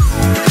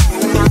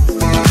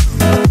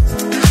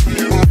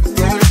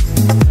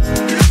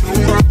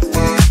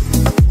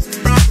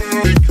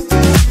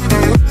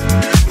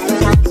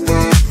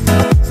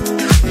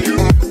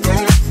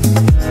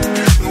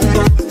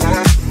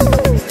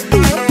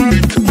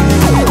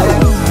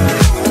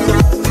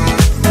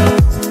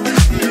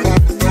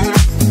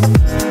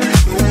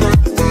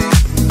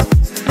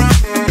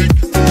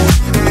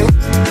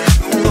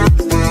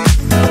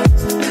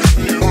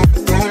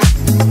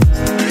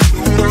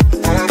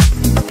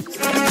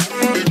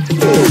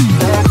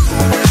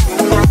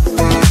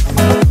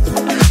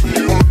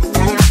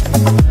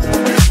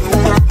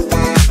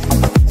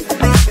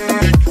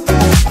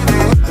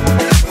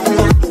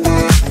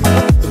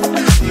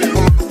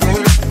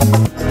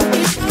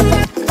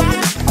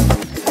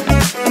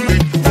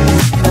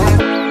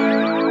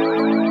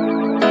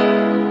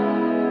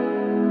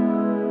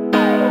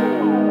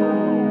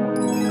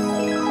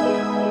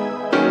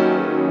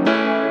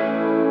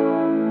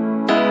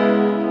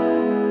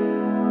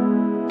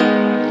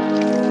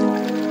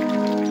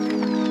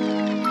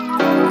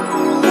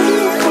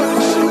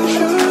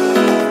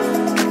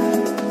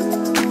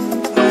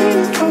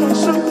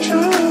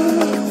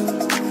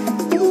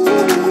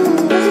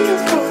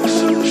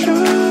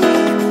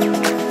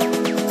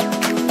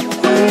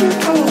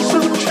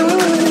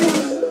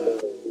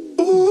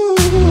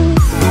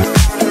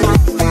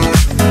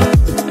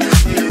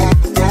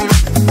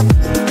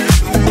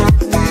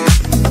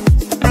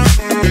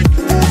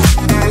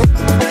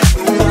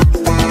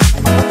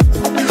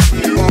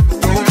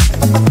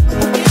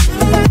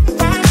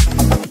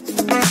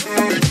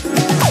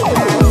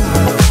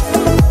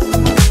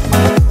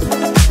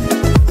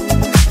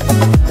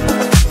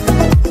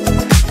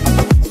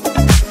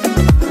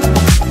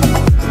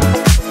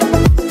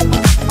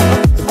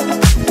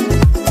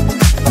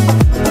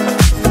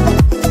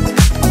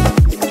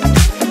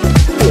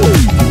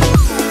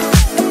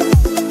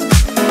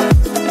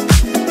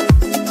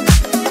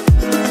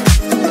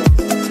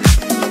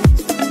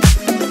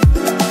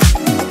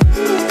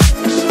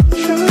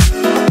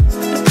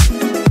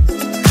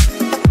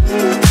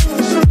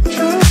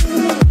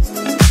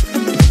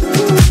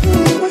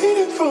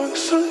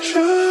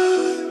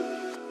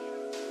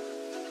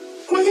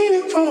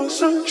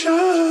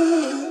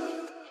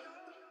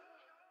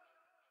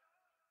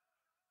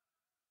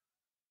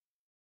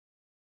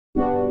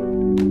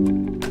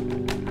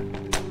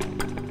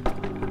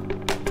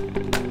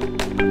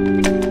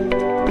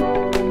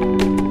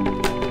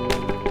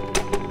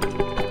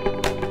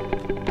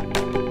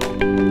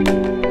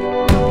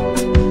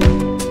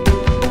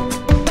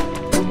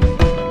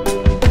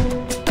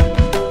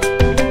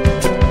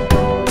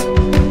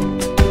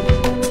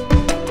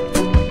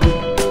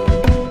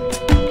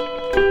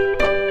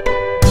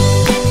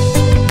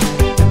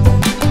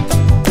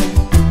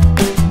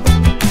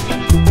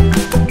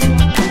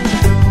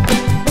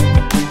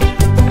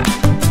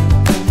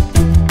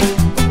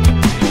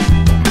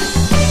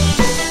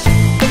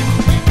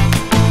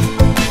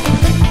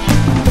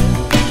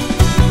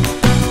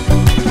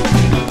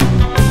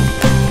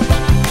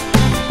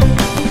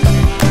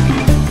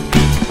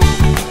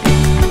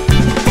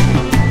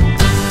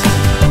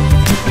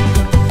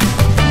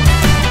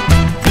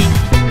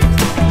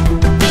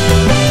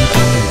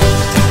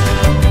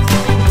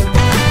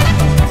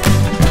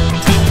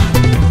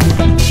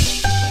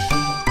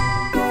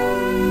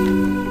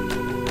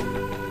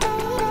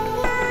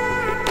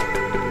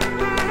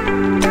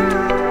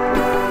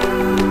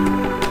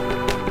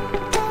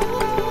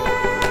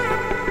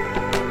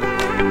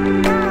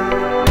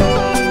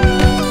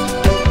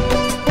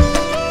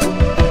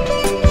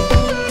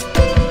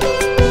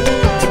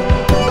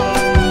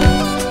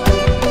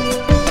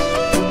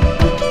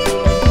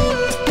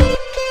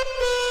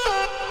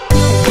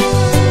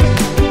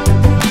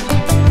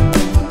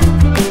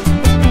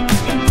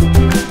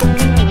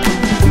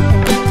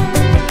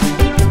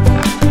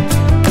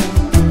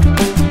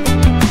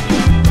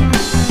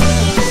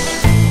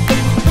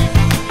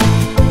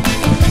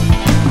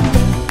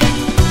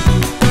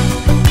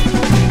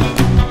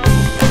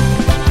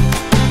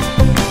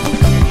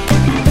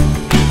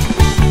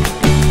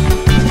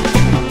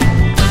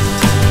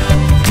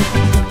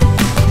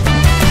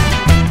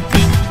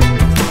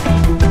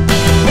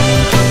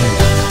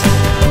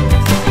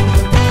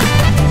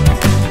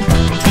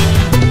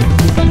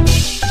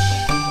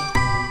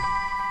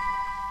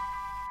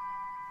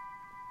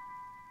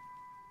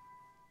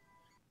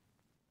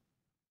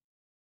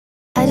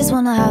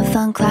 just wanna have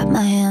fun, clap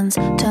my hands,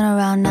 turn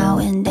around now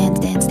and dance,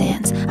 dance,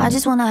 dance. I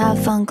just wanna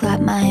have fun,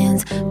 clap my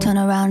hands, turn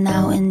around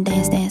now and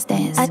dance, dance,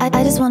 dance.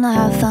 I just wanna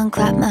have fun,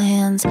 clap my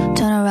hands,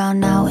 turn around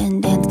now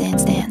and dance,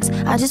 dance, dance.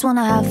 I just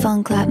wanna have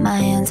fun, clap my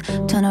hands,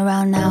 turn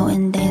around now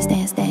and dance,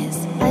 dance, dance.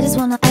 I just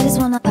wanna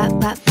clap,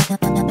 clap,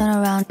 turn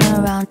around,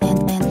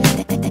 dance, dance,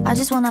 dance. I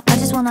just wanna pop,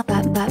 turn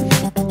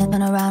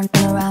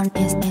around,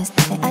 dance.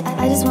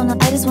 I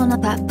just wanna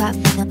pop, turn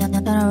around,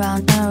 dance. I just wanna pop,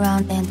 turn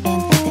around, dance.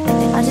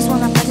 I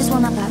just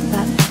wanna have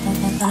fun,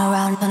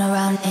 turn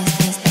around now.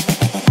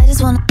 I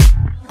just wanna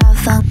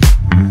have fun,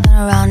 turn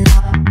around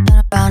now.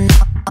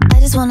 I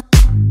just wanna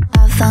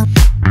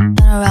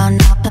turn around,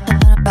 dance.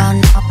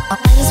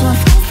 I just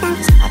wanna I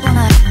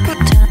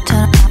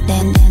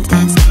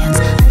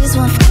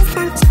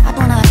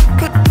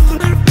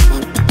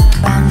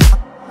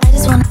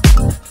just wanna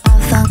have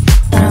fun,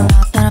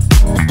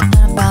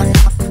 turn around.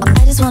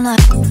 I just wanna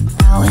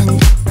out and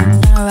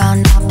turn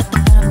around now.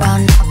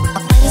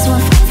 I just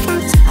wanna turn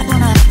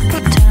around,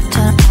 dance. I just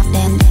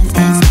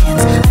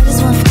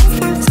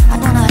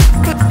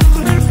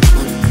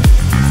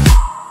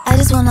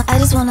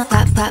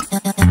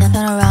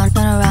wanna pop,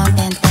 turn around,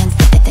 dance.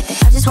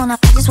 I just wanna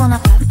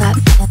pop,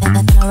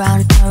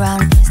 turn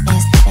around, dance.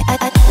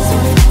 I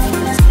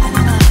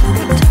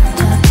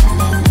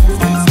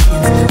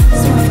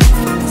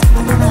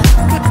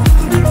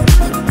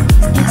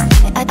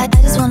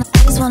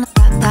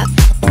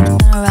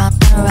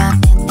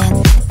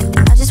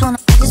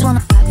just wanna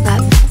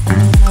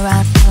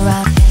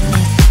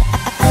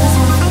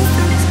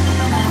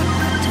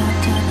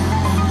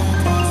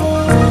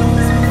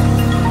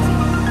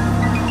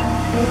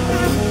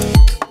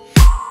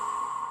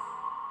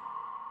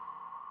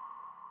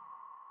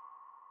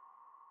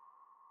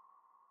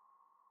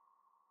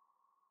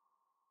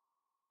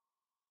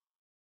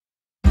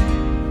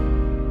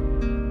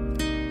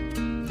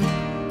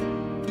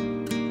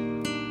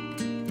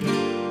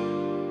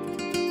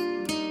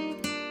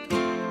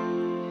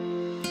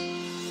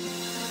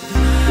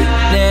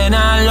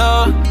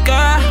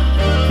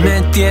Me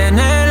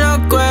tiene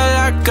loco en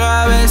la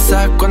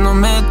cabeza cuando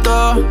me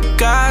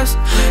tocas.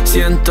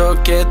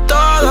 Siento que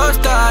todo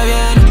está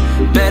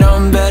bien, pero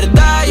en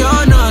verdad yo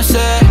no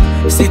sé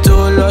si tú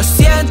lo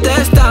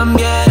sientes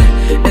también.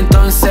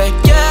 Entonces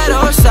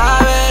quiero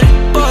saber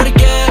por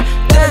qué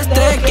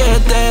desde que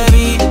te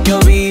vi yo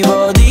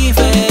vivo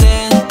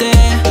diferente.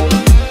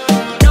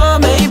 No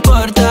me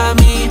importa a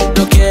mí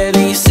lo que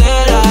dice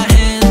la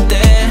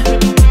gente,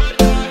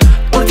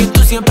 porque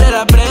tú siempre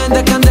la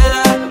prendes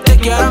candela. Te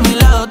quiero a mi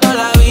lado toda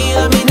la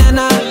vida, mi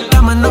nena.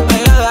 La mano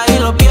pegada y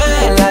los pies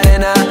en la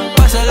arena.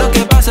 Pase lo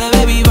que pase,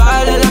 baby,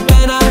 vale la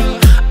pena.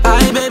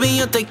 Ay, baby,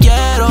 yo te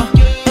quiero.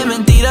 Es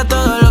mentira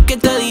todo lo que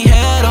te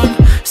dijeron.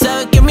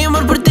 Sabes que mi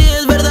amor por ti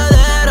es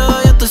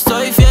verdadero. Yo te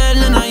soy fiel,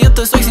 nena, yo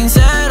te soy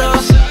sincero.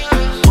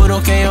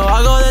 Juro que yo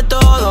hago de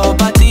todo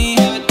pa' ti.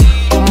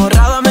 Como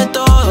rábame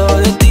todo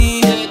de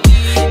ti.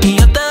 Y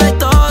yo te doy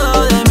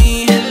todo de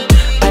mí.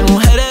 Hay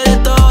mujeres de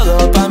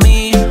todo pa'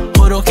 mí.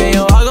 Juro que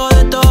yo hago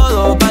de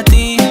todo pa'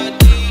 ti.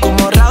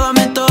 Como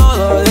rábame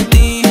todo de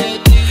ti.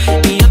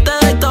 Y yo te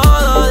doy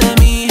todo de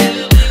mí.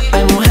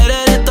 Hay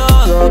mujeres de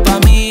todo pa'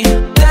 mí.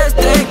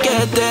 Desde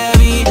que te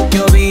vi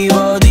yo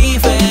vivo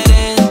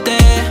diferente.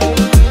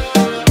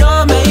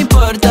 No me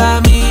importa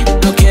a mí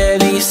lo que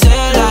dice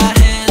la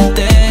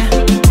gente,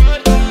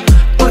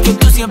 porque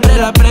tú siempre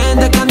la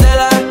prendes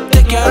candela.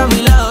 Te quiero a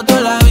mi lado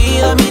toda la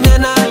vida, mi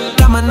nena.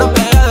 La mano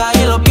pegada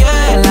y los pies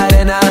en la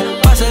arena.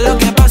 Pase lo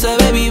que pase,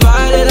 baby,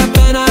 vale la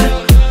pena.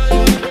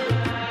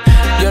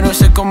 Yo no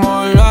sé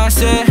cómo lo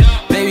hace,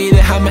 baby,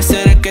 déjame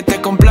ser el que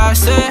te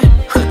complace.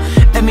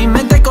 En mi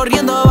mente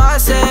corriendo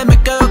base,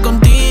 me quedo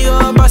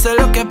contigo, pase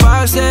lo que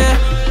pase.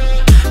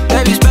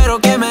 Baby, espero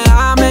que me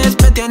ames,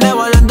 me tiene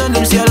volando en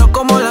el cielo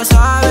como las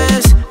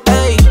aves.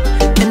 Ey,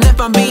 en el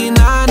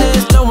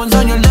Pambinanes, lo buen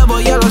sueño el debo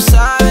ya lo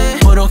sabe.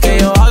 Juro que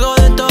yo hago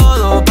de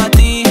todo pa'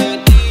 ti,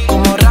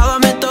 como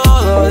rábame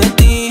todo de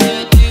ti.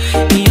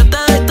 Y yo te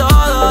doy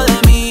todo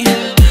de mí,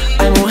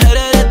 hay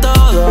mujeres de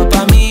todo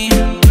pa' mí.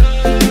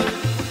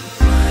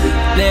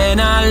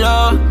 Nena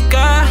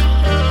loca,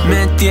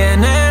 me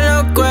tiene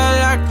loco en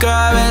la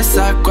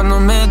cabeza cuando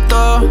me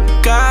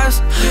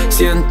tocas.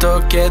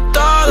 Siento que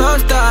todo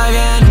está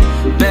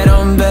bien,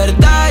 pero en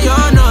verdad yo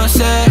no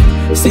sé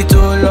si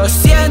tú lo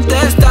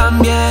sientes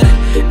también.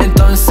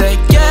 Entonces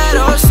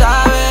quiero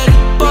saber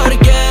por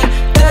qué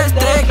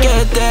desde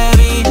que te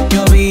vi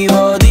yo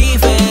vivo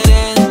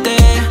diferente.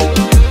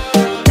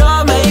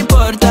 No me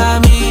importa a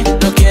mí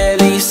lo que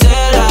dice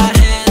la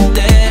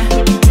gente,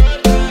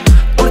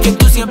 porque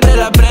tú siempre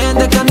la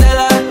prendes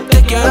candela.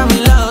 Te quiero a mi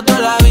lado toda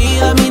la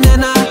vida, mi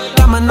nena.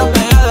 La mano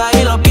pegada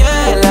y los pies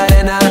en la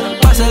arena.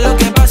 Pase lo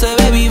que pase,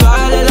 baby,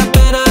 vale la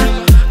pena,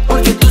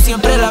 porque tú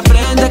siempre la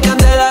prendes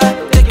candela.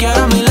 Te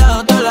quiero a mi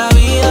lado toda la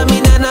vida,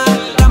 mi nena.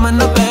 La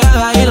mano pegada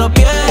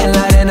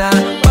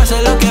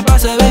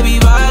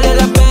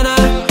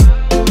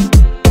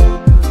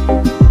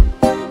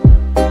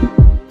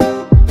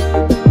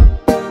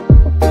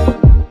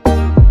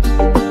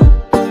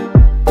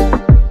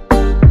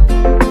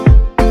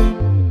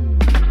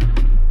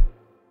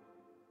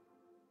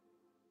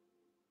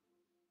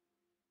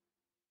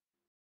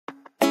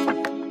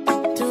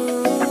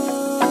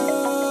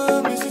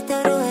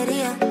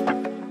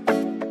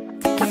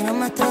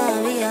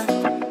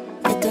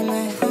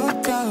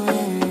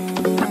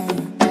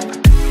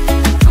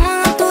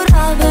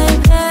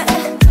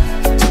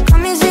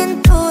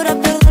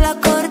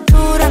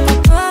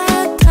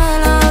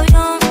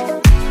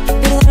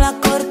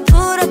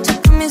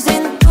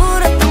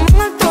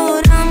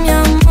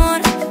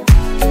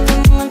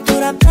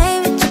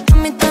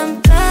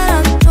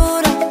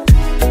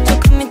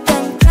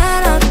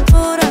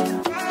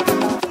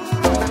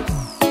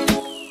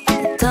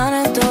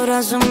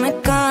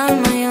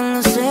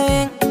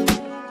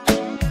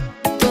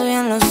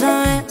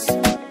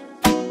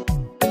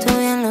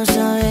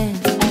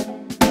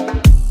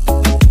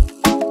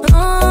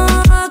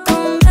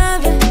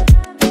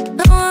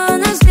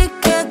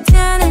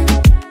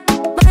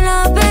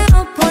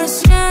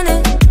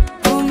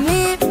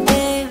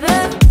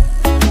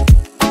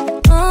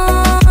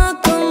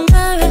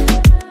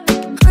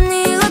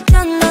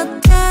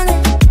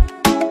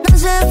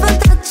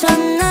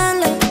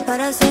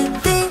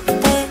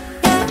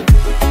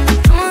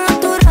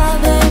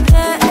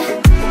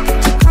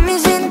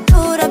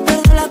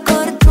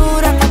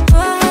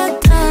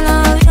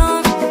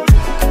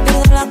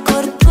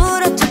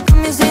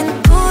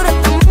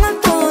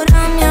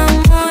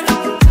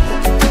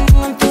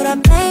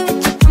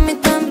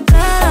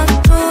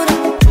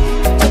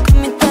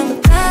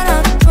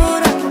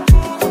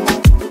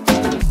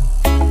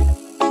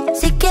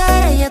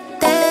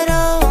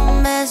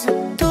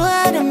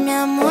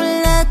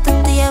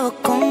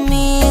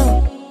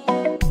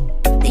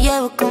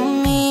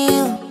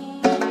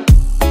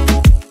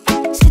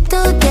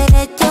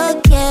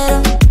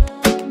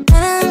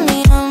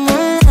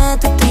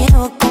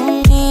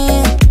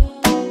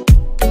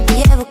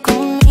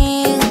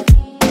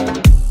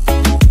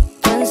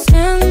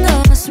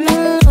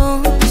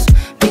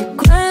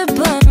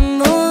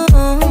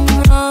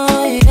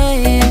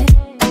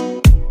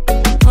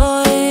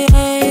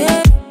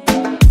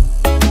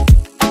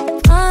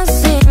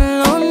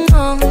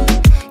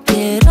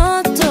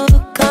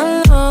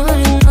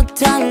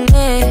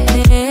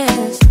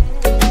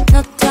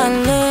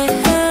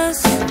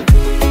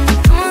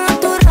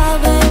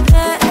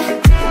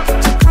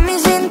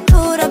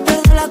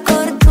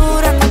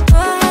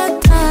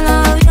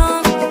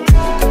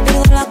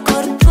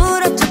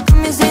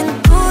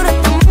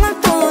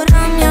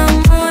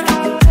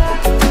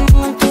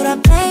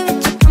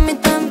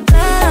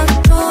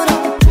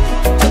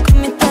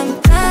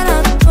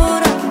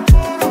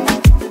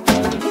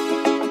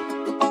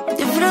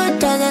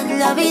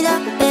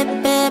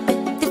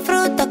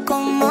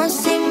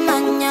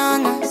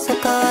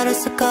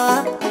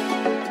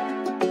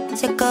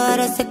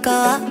it go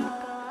up.